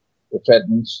 to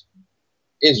threaten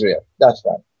Israel. That's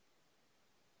why.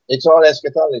 It's all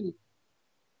eschatology.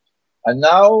 And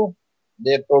now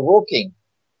they're provoking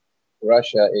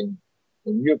Russia in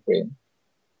Ukraine,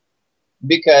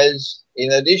 because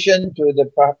in addition to the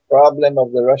problem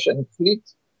of the Russian fleet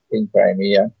in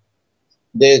Crimea,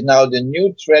 there is now the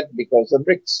new threat because of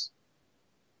BRICS.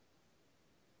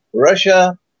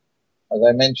 Russia, as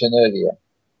I mentioned earlier,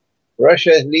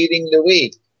 Russia is leading the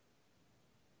way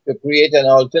to create an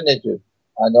alternative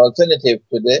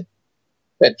to the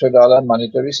petrodollar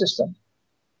monetary system.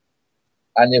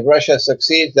 And if Russia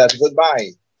succeeds, that's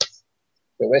goodbye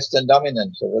to Western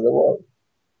dominance over the world.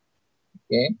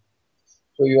 Okay?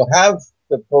 So you have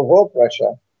to provoke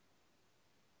Russia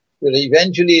to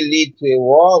eventually lead to a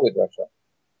war with Russia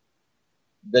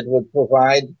that would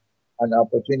provide an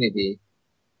opportunity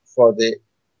for the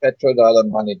petrodollar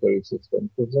monetary system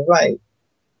to survive.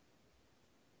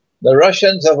 The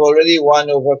Russians have already won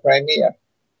over Crimea,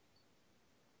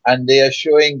 and they are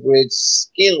showing great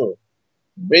skill,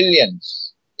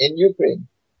 brilliance in Ukraine.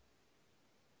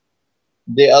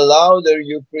 They allow the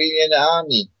Ukrainian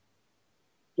army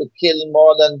to kill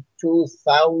more than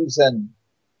 2,000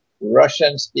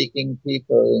 Russian-speaking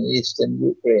people in eastern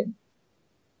Ukraine.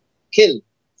 Kill.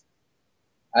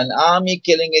 An army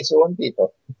killing its own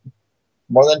people.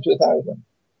 More than 2,000.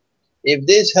 If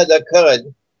this had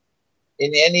occurred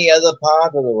in any other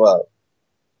part of the world,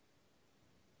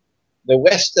 the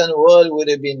Western world would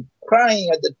have been crying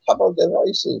at the top of their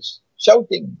voices,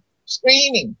 shouting,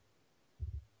 screaming.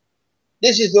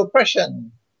 This is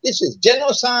oppression. This is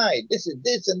genocide. This is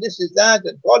this and this is that,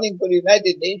 and calling for the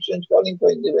United Nations, calling for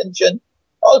intervention,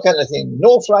 all kind of things,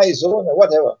 no-fly zone or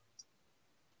whatever.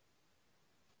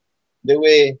 The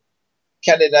way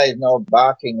Canada is now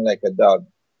barking like a dog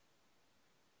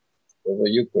over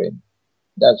Ukraine,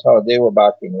 that's how they were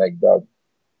barking like dogs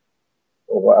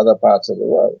over other parts of the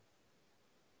world,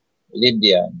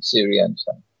 Libya and Syria and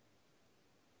so on.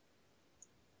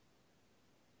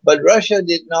 But Russia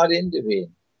did not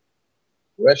intervene.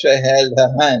 Russia held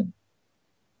her hand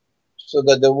so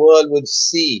that the world would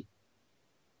see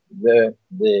the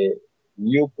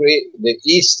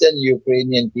eastern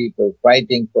Ukrainian people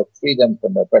fighting for freedom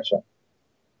from oppression,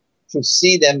 to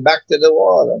see them back to the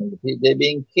wall and they're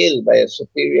being killed by a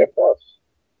superior force.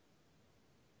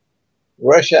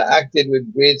 Russia acted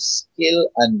with great skill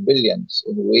and brilliance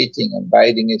in waiting and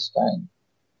biding its time.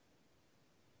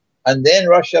 And then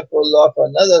Russia pulled off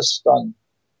another stunt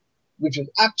which was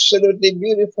absolutely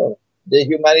beautiful. The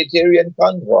humanitarian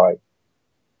convoy.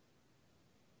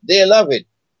 They love it,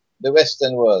 the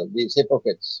Western world, these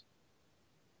hypocrites.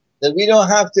 That we don't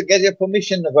have to get a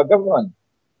permission of a government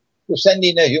to send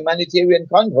in a humanitarian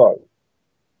convoy.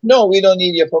 No, we don't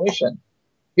need your permission.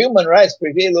 Human rights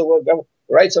prevail over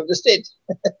rights of the state.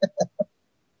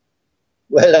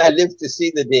 Well, I lived to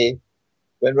see the day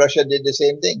when Russia did the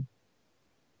same thing.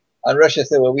 And Russia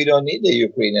said, well, we don't need the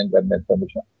Ukrainian government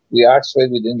permission. We asked for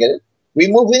it, we didn't get it. We're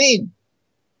moving in.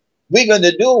 We're going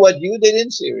to do what you did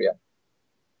in Syria.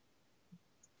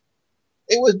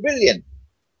 It was brilliant.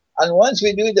 And once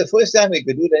we do it the first time, we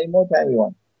could do it any more time we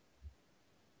want.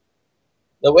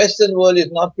 The Western world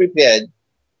is not prepared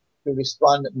to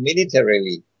respond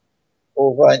militarily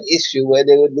over an issue where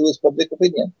they would lose public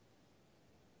opinion.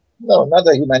 No, not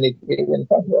a humanitarian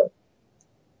convoy.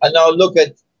 And now look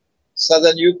at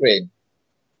southern Ukraine.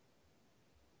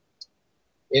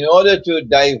 In order to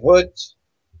divert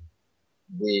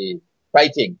the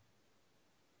fighting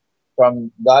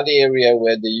from that area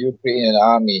where the Ukrainian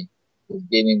army is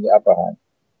gaining the upper hand,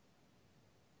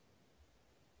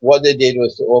 what they did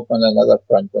was to open another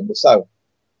front on the south,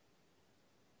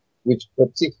 which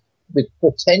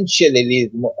potentially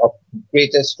leads of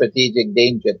greater strategic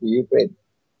danger to Ukraine,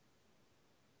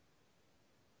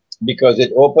 because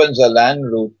it opens a land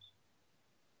route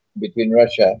between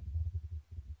Russia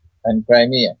and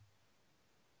Crimea.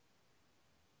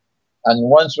 And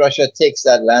once Russia takes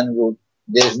that land route,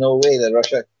 there's no way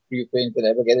that Ukraine can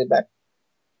ever get it back.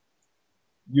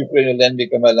 Ukraine will then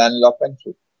become a landlocked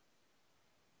country.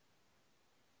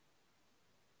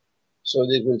 So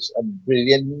this was a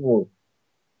brilliant move.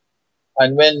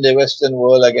 And when the Western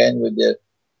world, again with their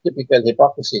typical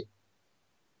hypocrisy,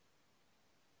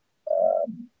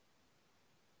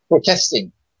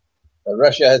 protesting that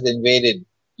Russia has invaded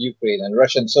Ukraine and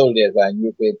Russian soldiers are in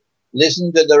Ukraine,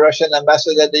 listen to the Russian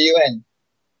ambassador at the UN,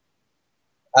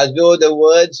 as though the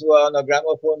words were on a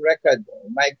gramophone record,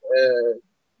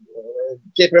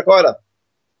 tape recorder.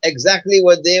 Exactly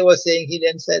what they were saying, he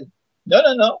then said, no,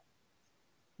 no, no.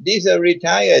 These are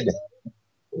retired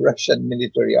Russian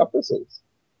military officers.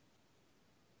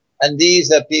 And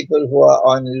these are people who are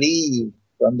on leave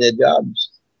from their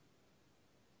jobs.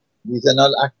 These are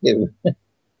not active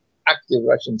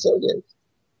Russian soldiers.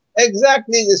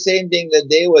 Exactly the same thing that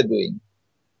they were doing.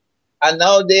 And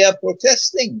now they are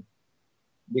protesting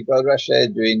because Russia is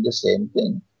doing the same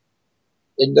thing.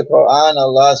 In the Quran,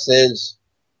 Allah says,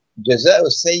 Jaza'u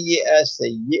sayyi'a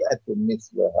sayyi'atu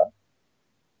mithlaha.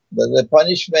 That the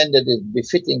punishment that is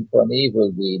befitting for an evil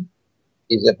deed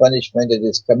is a punishment that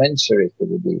is commensurate to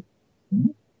the deed.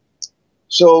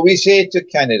 So we say to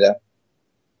Canada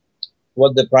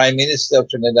what the Prime Minister of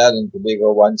Trinidad and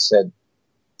Tobago once said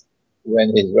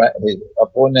when his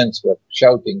opponents were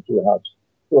shouting too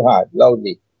hard,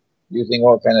 loudly, using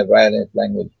all kind of violent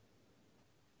language.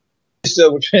 Minister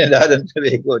of Trinidad and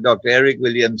Tobago, Dr. Eric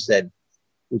Williams, said,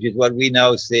 which is what we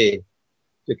now say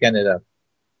to Canada,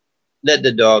 let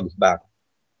the dogs bark.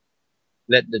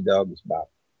 Let the dogs bark.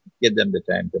 Give them the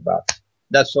time to bark.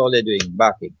 That's all they're doing,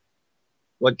 barking.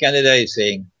 What Canada is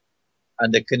saying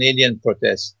and the Canadian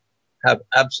protests have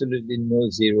absolutely no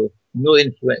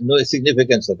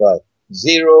significance at all.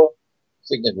 Zero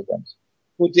significance.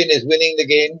 Putin is winning the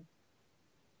game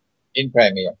in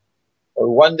Crimea, or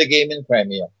won the game in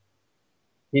Crimea.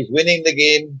 He's winning the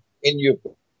game in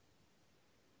Ukraine.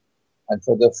 And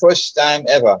for the first time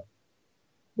ever,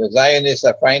 the Zionists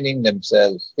are finding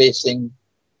themselves facing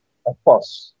a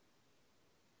force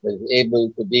that is able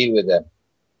to deal with them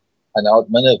and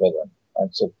outmaneuver them.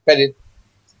 And so credit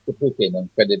to Putin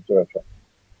and credit to Russia.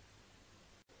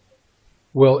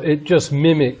 Well, it just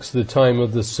mimics the time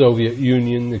of the Soviet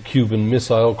Union, the Cuban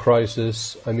Missile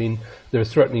Crisis. I mean, they're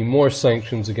threatening more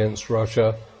sanctions against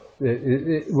Russia.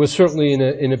 It was certainly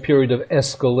in a period of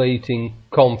escalating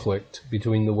conflict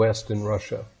between the West and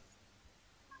Russia.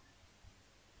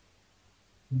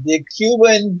 The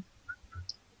Cuban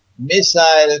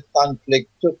Missile conflict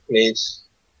took place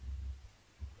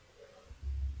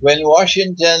when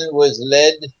Washington was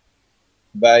led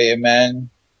by a man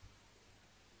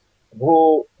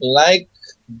who, like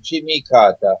Jimmy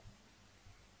Carter,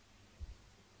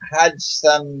 had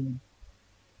some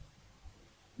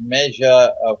measure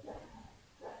of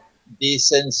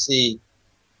decency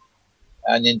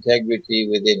and integrity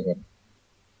within him,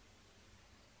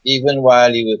 even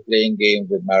while he was playing games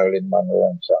with Marilyn Monroe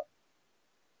and so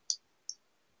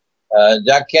on.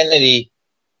 Jack Kennedy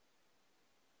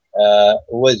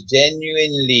was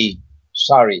genuinely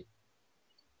sorry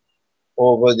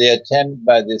over the attempt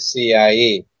by the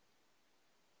CIA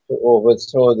to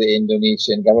overthrow the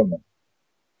Indonesian government.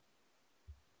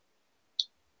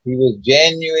 he was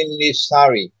genuinely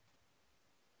sorry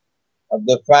of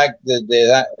the fact that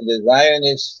the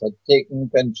Zionists had taken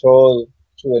control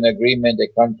through an agreement, a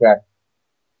contract,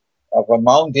 of a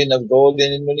mountain of gold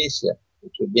in Indonesia,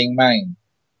 which was being mined.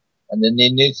 And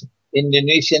the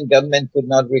Indonesian government could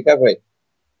not recover it.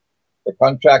 The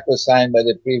contract was signed by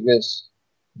the previous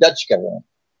Dutch government.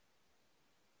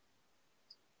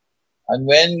 And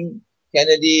when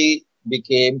Kennedy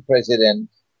became president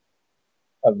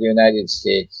of the United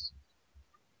States,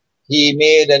 he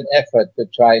made an effort to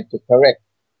try to correct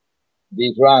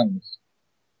these wrongs.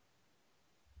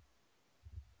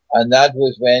 And that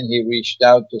was when he reached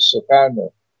out to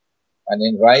Sukarno and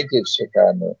invited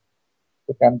Sukarno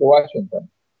to come to Washington.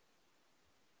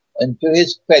 And to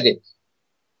his credit,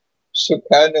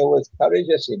 Sukarno was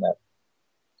courageous enough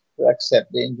to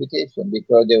accept the invitation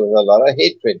because there was a lot of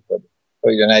hatred for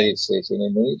the United States in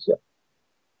Indonesia.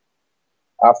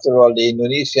 After all, the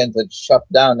Indonesians had shot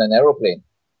down an aeroplane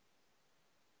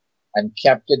and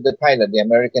captured the pilot, the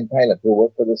American pilot who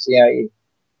worked for the CIA.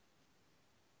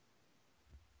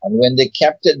 And when they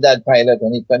captured that pilot,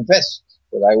 and he confessed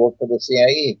that I worked for the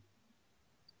CIA,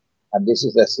 and this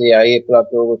is a CIA plot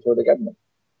to overthrow the government,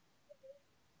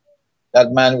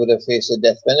 that man would have faced a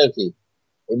death penalty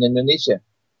in Indonesia.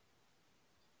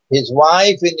 His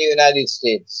wife in the United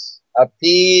States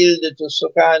appealed to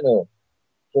Sukarno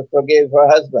to forgive her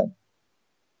husband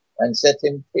and set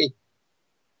him free.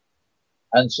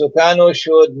 And Sukarno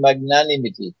showed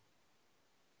magnanimity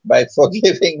by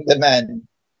forgiving the man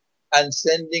and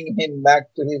sending him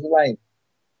back to his wife.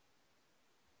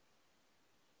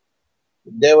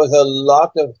 There was a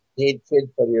lot of hatred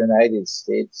for the United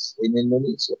States in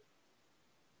Indonesia.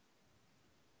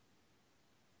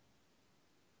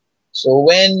 So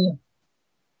when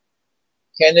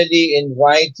Kennedy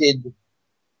invited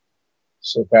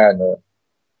Sukarno,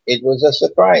 it was a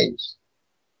surprise.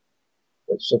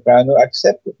 But Sukarno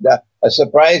accepted that. A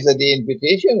surprise that the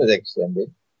invitation was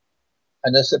extended,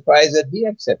 and a surprise that he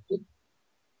accepted.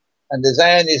 And the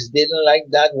Zionists didn't like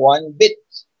that one bit.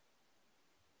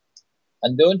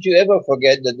 And don't you ever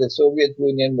forget that the Soviet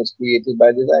Union was created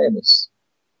by the Zionists.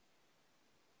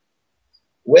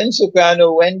 When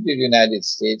Sukarno went to the United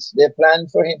States, they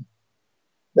planned for him,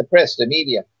 the press, the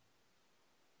media,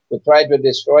 to try to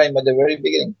destroy him at the very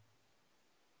beginning.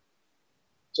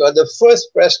 So at the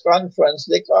first press conference,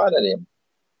 they cornered him.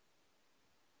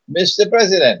 Mr.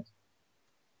 President,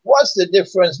 what's the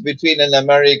difference between an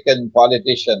American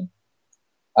politician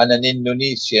and an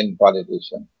Indonesian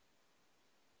politician?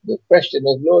 The question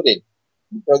was loaded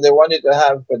because they wanted to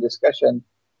have a discussion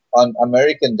on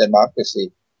American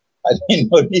democracy and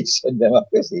Indonesian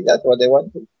democracy. That's what they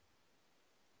wanted.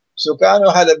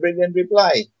 Sukarno had a brilliant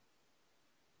reply.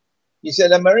 He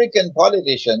said, American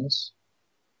politicians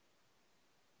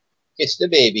kiss the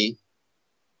baby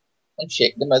and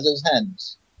shake the mother's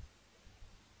hands.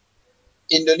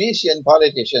 Indonesian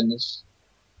politicians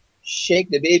shake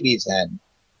the baby's hand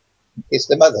and kiss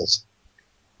the mother's.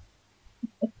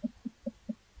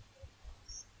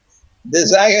 The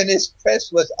Zionist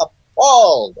press was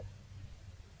appalled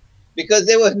because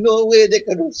there was no way they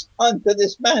could respond to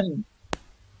this man.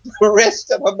 The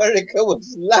rest of America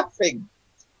was laughing.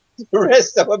 The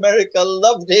rest of America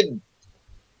loved him.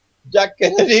 Jack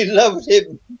Kennedy loved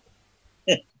him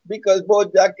because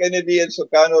both Jack Kennedy and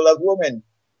Sukarno loved women.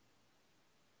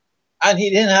 And he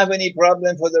didn't have any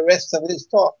problem for the rest of his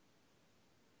talk.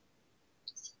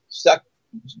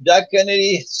 Jack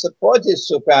Kennedy supported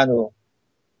Sukarno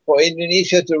for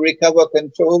Indonesia to recover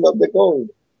control of the gold,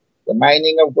 the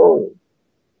mining of gold.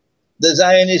 The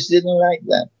Zionists didn't like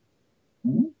that.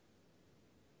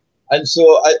 And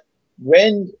so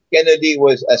when Kennedy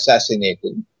was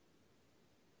assassinated,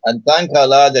 and thank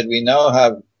Allah that we now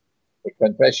have a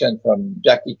confession from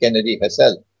Jackie Kennedy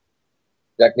herself,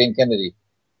 Jacqueline Kennedy,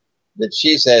 that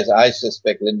she says, I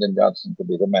suspect Lyndon Johnson to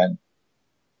be the man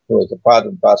who was a part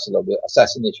and parcel of the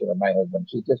assassination of my husband.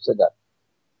 She just said that.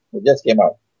 It just came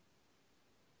out.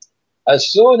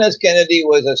 As soon as Kennedy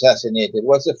was assassinated,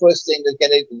 what's the first thing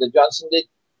that Johnson did?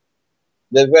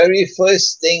 The very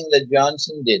first thing that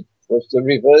Johnson did was to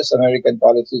reverse American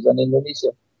policies on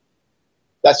Indonesia.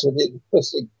 That's what the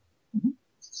first thing.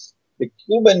 The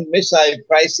Cuban Missile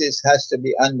Crisis has to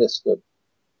be understood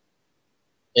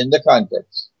in the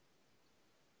context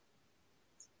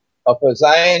of a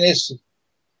Zionist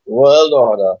world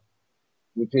order,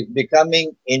 which is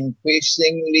becoming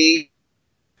increasingly...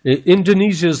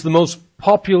 Indonesia is the most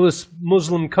populous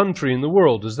Muslim country in the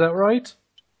world, is that right?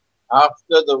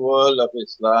 After the world of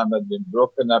Islam had been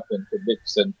broken up into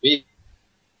bits and pieces,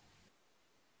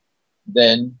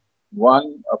 then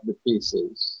one of the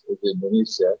pieces is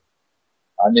Indonesia,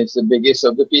 and it's the biggest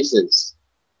of the pieces.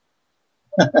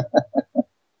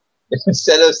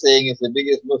 Instead of saying it's the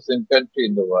biggest Muslim country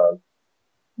in the world,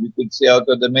 you could say out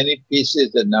of the many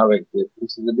pieces that now exist,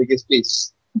 this is the biggest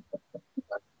piece.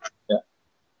 Yeah,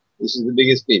 this is the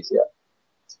biggest piece, yeah.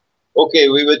 Okay,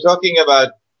 we were talking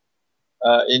about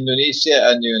Indonesia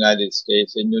and the United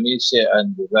States, Indonesia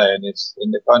and the Zionists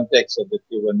in the context of the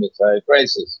Cuban Missile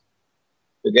Crisis,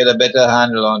 to get a better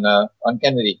handle on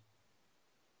Kennedy,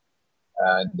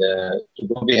 and to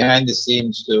go behind the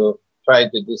scenes to try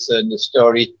to discern the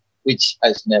story which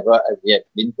has never as yet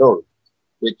been told,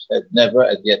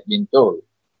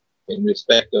 in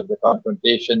respect of the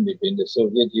confrontation between the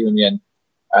Soviet Union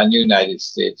and the United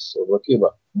States over Cuba.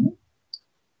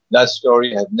 That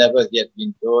story has never yet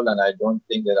been told, and I don't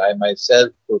think that I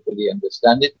myself totally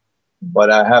understand it,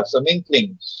 but I have some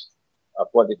inklings of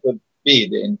what it could be,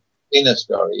 the inner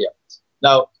story. Yeah.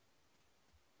 Now,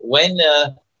 when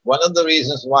one of the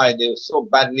reasons why they so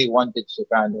badly wanted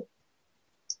Sukarno,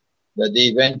 that they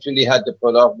eventually had to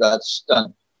pull off that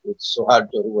stunt with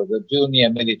Suharto, who was a junior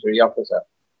military officer,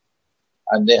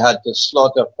 and they had to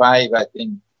slaughter 5, I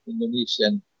think,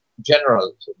 Indonesian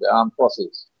generals of the armed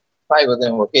forces. 5 of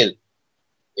them were killed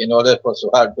in order for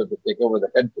Suharto to take over the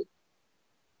country.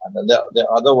 And the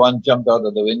other one jumped out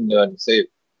of the window and saved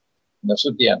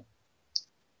Nasution.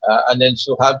 And then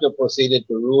Suharto proceeded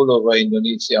to rule over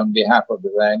Indonesia on behalf of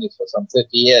the Zionists for some 30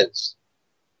 years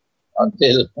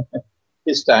until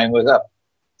his time was up.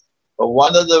 But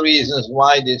one of the reasons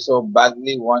why they so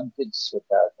badly wanted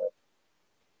Sukarno,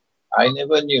 I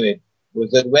never knew it,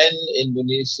 was that when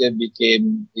Indonesia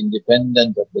became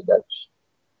independent of the Dutch,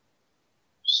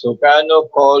 Sukarno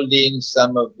called in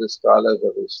some of the scholars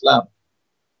of Islam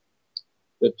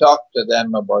to talk to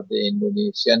them about the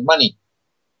Indonesian money.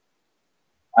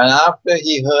 And after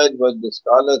he heard what the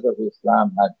scholars of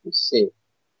Islam had to say,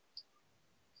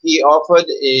 he offered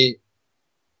a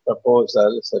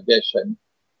proposal, a suggestion,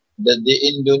 that the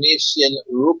Indonesian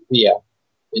rupiah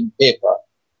in paper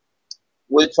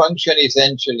would function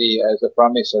essentially as a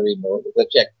promissory note, as a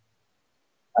check,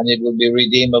 and it would be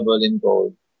redeemable in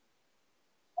gold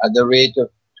at the rate of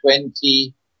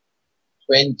 20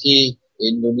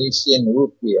 Indonesian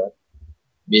rupiah,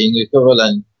 being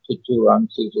equivalent to 2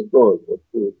 ounces of gold, or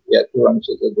 2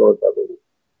 ounces of gold probably.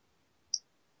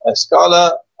 A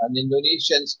scholar, an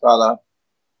Indonesian scholar,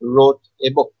 wrote a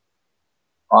book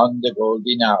on the gold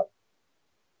dinar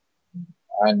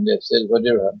and the silver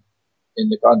dirham in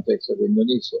the context of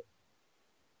Indonesia.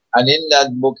 And in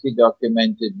that book, he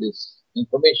documented this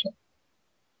information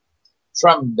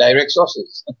from direct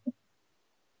sources,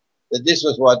 that this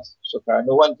was what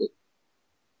Sukarno wanted.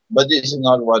 But this is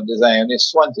not what the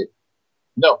Zionists wanted.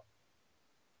 No.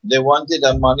 They wanted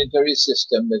a monetary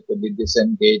system that could be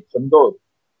disengaged from gold.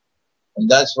 And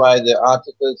that's why the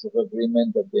Articles of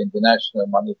Agreement of the International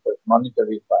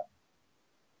Monetary Fund,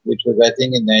 which was, I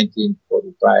think, in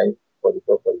 1945,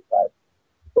 45,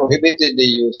 prohibited the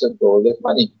use of gold as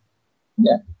money.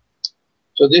 Yeah.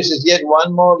 So this is yet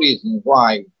one more reason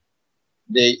why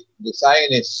the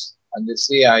Zionists and the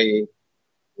CIA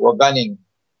were gunning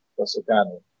for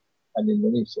Sukarno and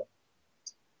Indonesia.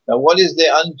 Now, what is the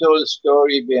untold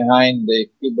story behind the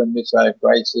Cuban Missile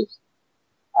Crisis?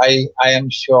 I am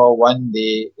sure one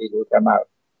day it will come out.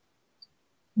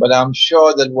 But I'm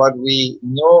sure that what we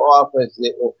know of as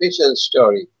the official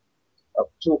story of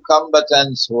 2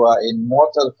 combatants who are in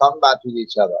mortal combat with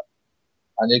each other,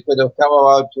 and it could have come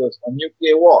about to a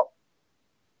nuclear war.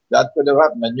 That could have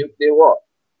happened, a nuclear war.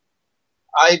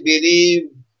 I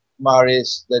believe,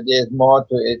 Maurice, that there's more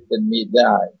to it than meets the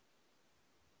eye.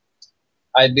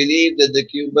 I believe that the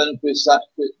Cuban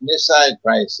Missile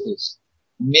Crisis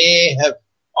may have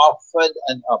offered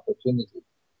an opportunity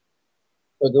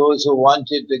for those who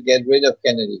wanted to get rid of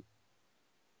Kennedy,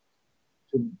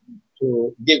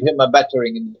 to give him a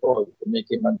battering in the cold, to make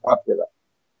him unpopular.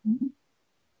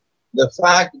 The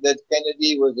fact that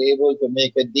Kennedy was able to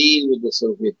make a deal with the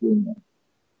Soviet Union,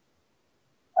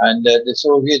 and the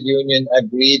Soviet Union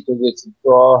agreed to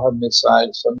withdraw her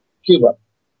missiles from Cuba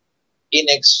in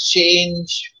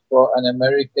exchange for an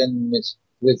American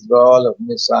withdrawal of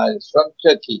missiles from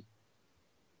Turkey.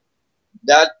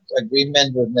 That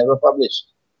agreement was never published.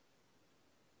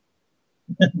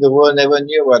 The world never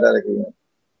knew about that agreement.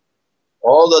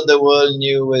 All that the world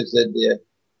knew was that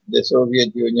the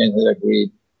Soviet Union had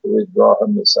agreed to withdraw her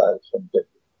missiles from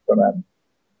Turkey,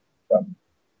 from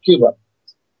Cuba.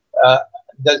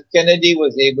 That Kennedy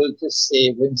was able to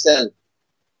save himself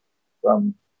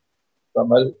from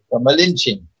a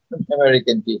lynching from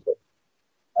American people.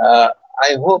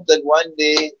 I hope that one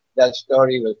day that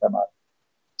story will come out.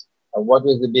 What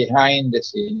was the behind the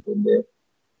scenes in the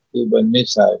Cuban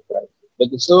Missile Crisis.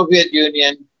 But the Soviet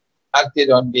Union acted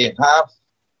on behalf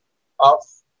of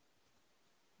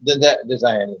the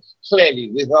Zionists,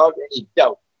 clearly, without any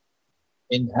doubt,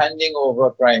 in handing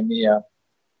over Crimea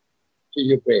to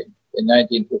Ukraine in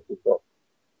 1954.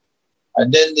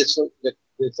 And then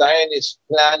the Zionist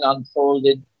plan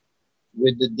unfolded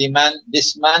with the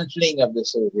dismantling of the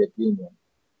Soviet Union,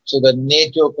 so that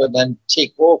NATO could then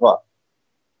take over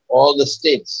all the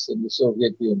states in the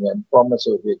Soviet Union, former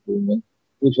Soviet Union,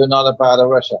 which were not a part of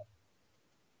Russia.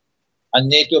 And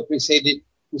NATO proceeded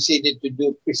to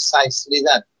do precisely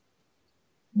that.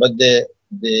 But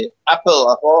the apple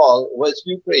of all was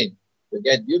Ukraine, to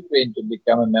get Ukraine to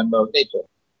become a member of NATO.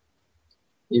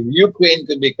 If Ukraine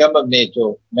could become a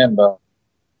NATO member,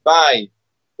 by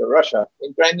to Russia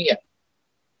in Crimea.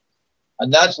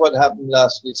 And that's what happened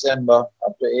last December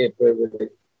up to April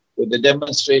with the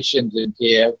demonstrations in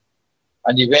Kiev,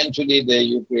 and eventually the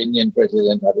Ukrainian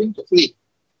president having to flee.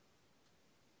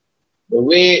 The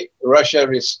way Russia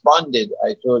responded,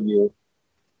 I told you,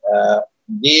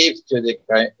 gave to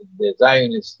the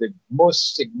Zionists the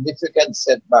most significant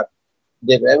setback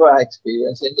they've ever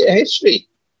experienced in their history,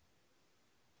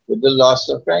 with the loss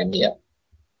of Crimea.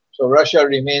 So Russia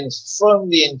remains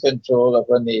firmly in control of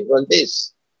a naval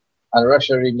base, and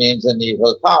Russia remains a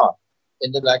naval power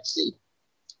in the Black Sea.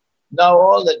 Now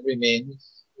all that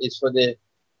remains is for the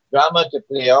drama to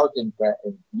play out in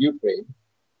Ukraine,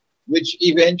 which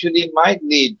eventually might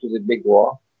lead to the big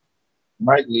war,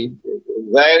 might lead.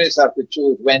 Zionists have to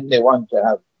choose when they want to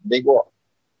have big war.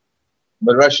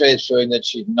 But Russia is showing that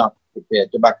she's not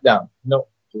prepared to back down. No,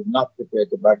 she's not prepared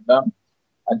to back down.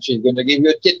 And she's going to give you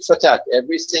a tit for tat.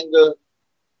 Every single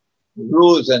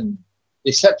ruse and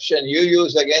deception you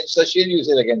use against her, she'll use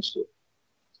it against you.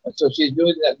 And so she's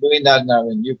doing that now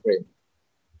in Ukraine.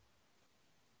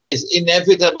 It's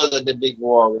inevitable that the big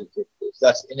war will take place.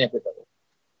 That's inevitable.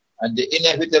 And the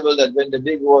inevitable that when the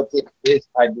big war takes place,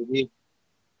 I believe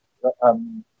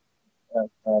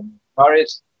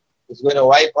Paris is going to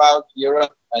wipe out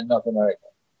Europe and North America.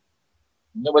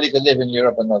 Nobody can live in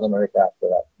Europe and North America after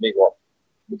that big war,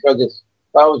 because it's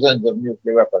thousands of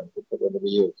nuclear weapons that are going to be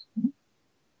used.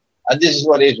 And this is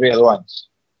what Israel wants.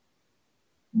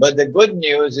 But the good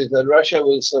news is that Russia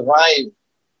will survive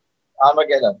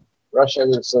Armageddon. Russia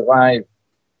will survive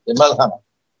the Malhama.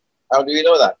 How do we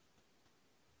know that?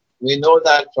 We know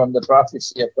that from the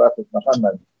prophecy of Prophet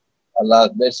Muhammad,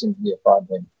 Allah's blessing be upon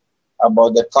him,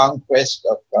 about the conquest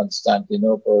of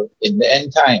Constantinople in the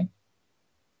end time.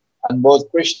 And both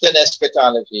Christian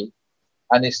eschatology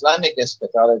and Islamic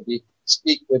eschatology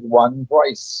speak with one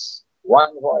voice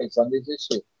on this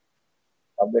issue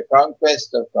of the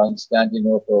conquest of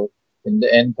Constantinople in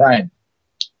the end time.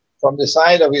 From the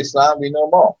side of Islam, we know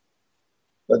more.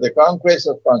 But the conquest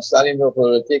of Constantinople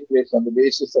will take place on the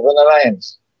basis of an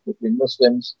alliance between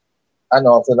Muslims and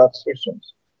Orthodox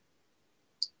Christians.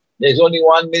 There's only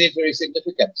one military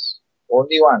significance,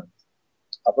 only one,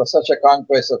 of such a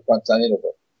conquest of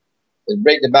Constantinople. It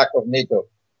break the back of NATO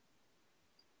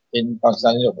in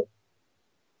Constantinople,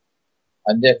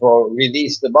 and therefore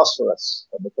release the Bosphorus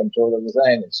from the control of the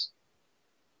Zionists.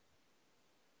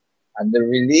 And the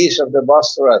release of the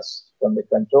Bosphorus from the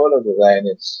control of the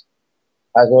Zionists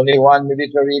has only one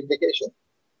military implication.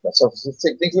 That's of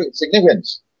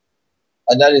significance.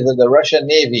 And that is that the Russian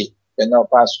Navy can now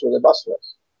pass through the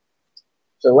Bosphorus.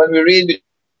 So when we read,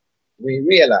 we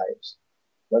realize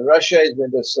that Russia is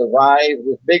going to survive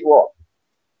this big war.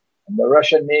 And the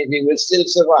Russian Navy will still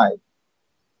survive.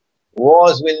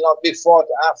 Wars will not be fought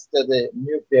after the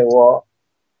nuclear war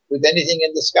with anything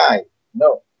in the sky.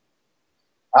 No.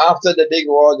 After the big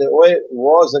war, the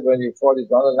wars are going to be fought on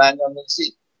the land and on the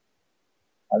sea.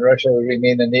 And Russia will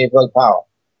remain a naval power.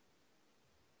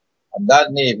 And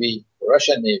that navy, the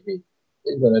Russian Navy,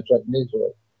 is going to threaten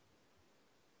Israel.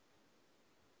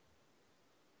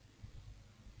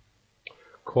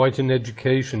 Quite an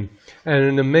education, and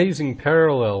an amazing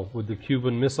parallel with the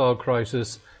Cuban Missile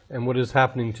Crisis and what is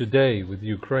happening today with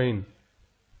Ukraine.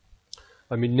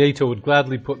 I mean, NATO would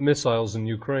gladly put missiles in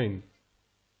Ukraine.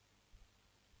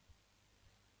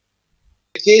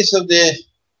 In the case of the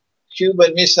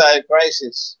Cuban Missile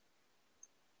Crisis,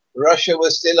 Russia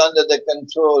was still under the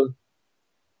control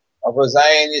of a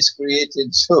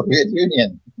Zionist-created Soviet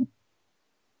Union.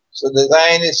 So the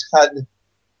Zionists had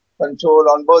control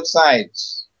on both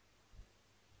sides.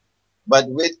 But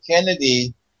with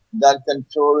Kennedy, that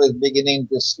control is beginning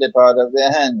to slip out of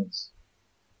their hands.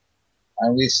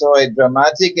 And we saw a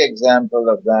dramatic example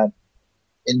of that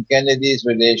in Kennedy's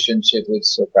relationship with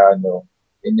Sukarno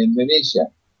in Indonesia.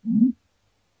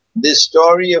 The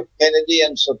story of Kennedy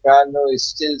and Sukarno is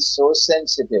still so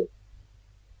sensitive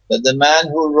that the man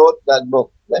who wrote that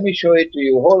book, let me show it to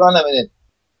you. Hold on a minute.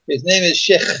 His name is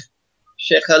Sheikh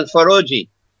Al-Faroji.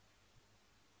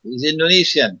 He's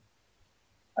Indonesian.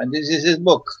 And this is his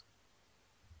book.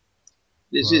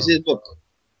 This is his book.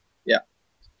 Yeah.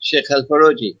 Sheikh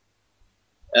Al-Faroji.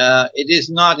 It is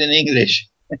not in English.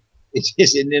 It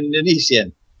is in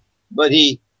Indonesian. But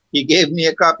he gave me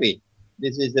a copy.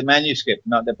 This is the manuscript,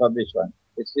 not the published one.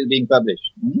 It's still being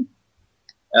published.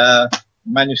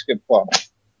 Manuscript form.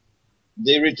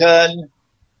 The Return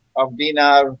of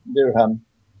Dinar Dirham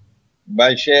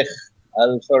by Sheikh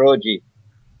Al-Faroji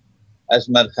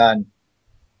Asmar Khan,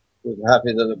 who's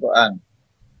Hafiz of the Quran.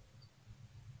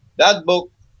 That book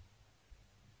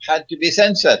had to be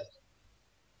censored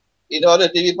in order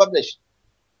to be published.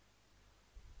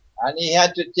 And he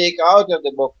had to take out of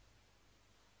the book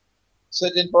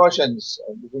certain portions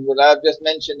of the things that I've just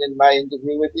mentioned in my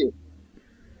interview with you.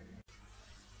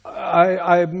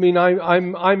 I mean,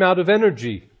 I'm out of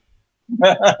energy.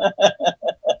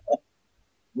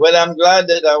 Well, I'm glad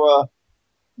that our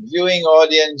viewing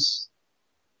audience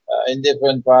in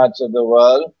different parts of the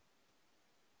world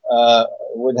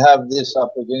would have this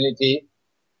opportunity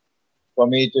for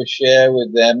me to share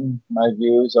with them my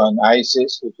views on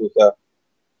ISIS, which is a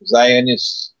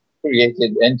Zionist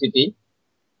created entity.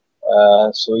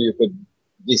 So you could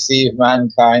deceive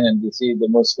mankind and deceive the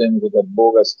Muslims with a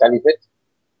bogus caliphate.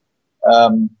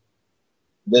 That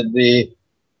the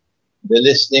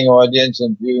listening audience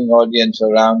and viewing audience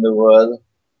around the world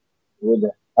would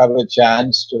have a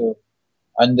chance to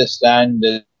understand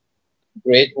the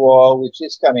great war which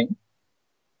is coming.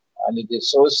 And it is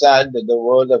so sad that the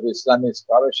world of Islamic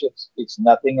scholarship speaks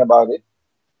nothing about it.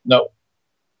 No.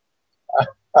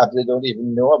 They don't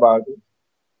even know about it.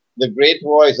 The great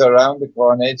war is around the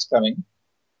corner, it's coming.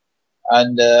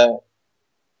 And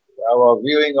our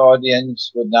viewing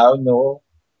audience would now know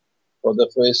for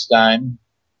the first time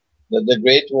that the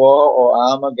Great War or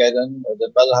Armageddon or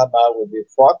the Malhama will be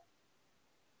fought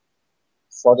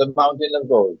for the Mountain of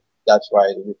Gold. That's why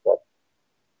it will be fought.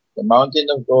 The Mountain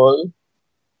of Gold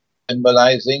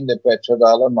symbolizing the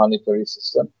petrodollar monetary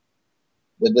system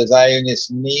that the Zionists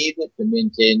need to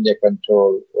maintain their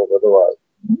control over the world.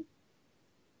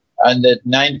 And that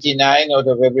 99 out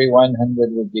of every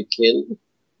 100 will be killed,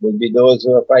 will be those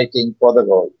who are fighting for the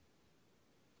gold.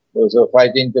 Those who are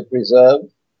fighting to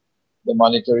preserve the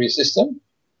monetary system,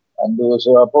 and those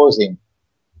who are opposing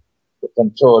the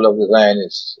control of the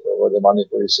Zionists over the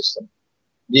monetary system.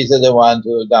 These are the ones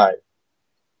who will die.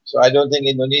 So I don't think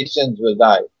Indonesians will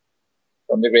die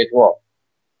from the Great War.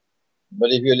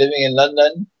 But if you're living in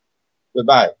London,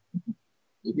 goodbye.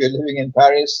 If you're living in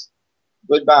Paris,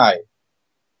 goodbye.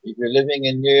 If you're living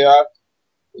in New York,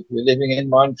 if you're living in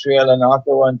Montreal and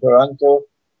Ottawa and Toronto,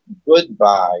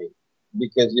 goodbye,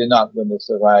 because you're not going to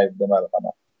survive the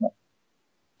Malhama.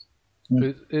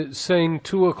 It's saying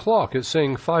 2 o'clock. It's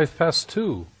saying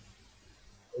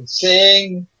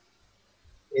 2:05.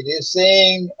 It is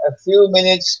saying a few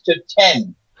minutes to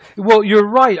 10. Well, you're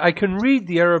right. I can read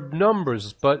the Arab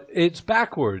numbers, but it's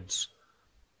backwards.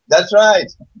 That's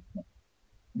right.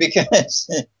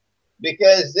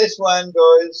 Because this one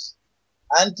goes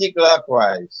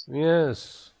anti-clockwise.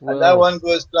 Yes. Well, and that one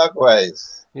goes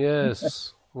clockwise.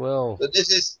 Yes. Well. So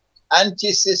this is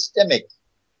anti-systemic.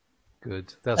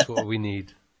 Good. That's what we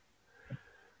need.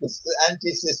 It's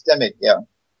anti-systemic, yeah.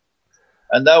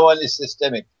 And that one is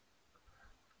systemic.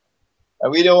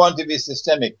 And we don't want to be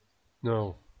systemic.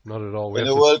 No, not at all. In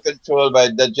a world controlled by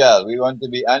Dajjal, we want to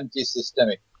be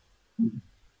anti-systemic.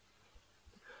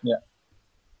 Yeah.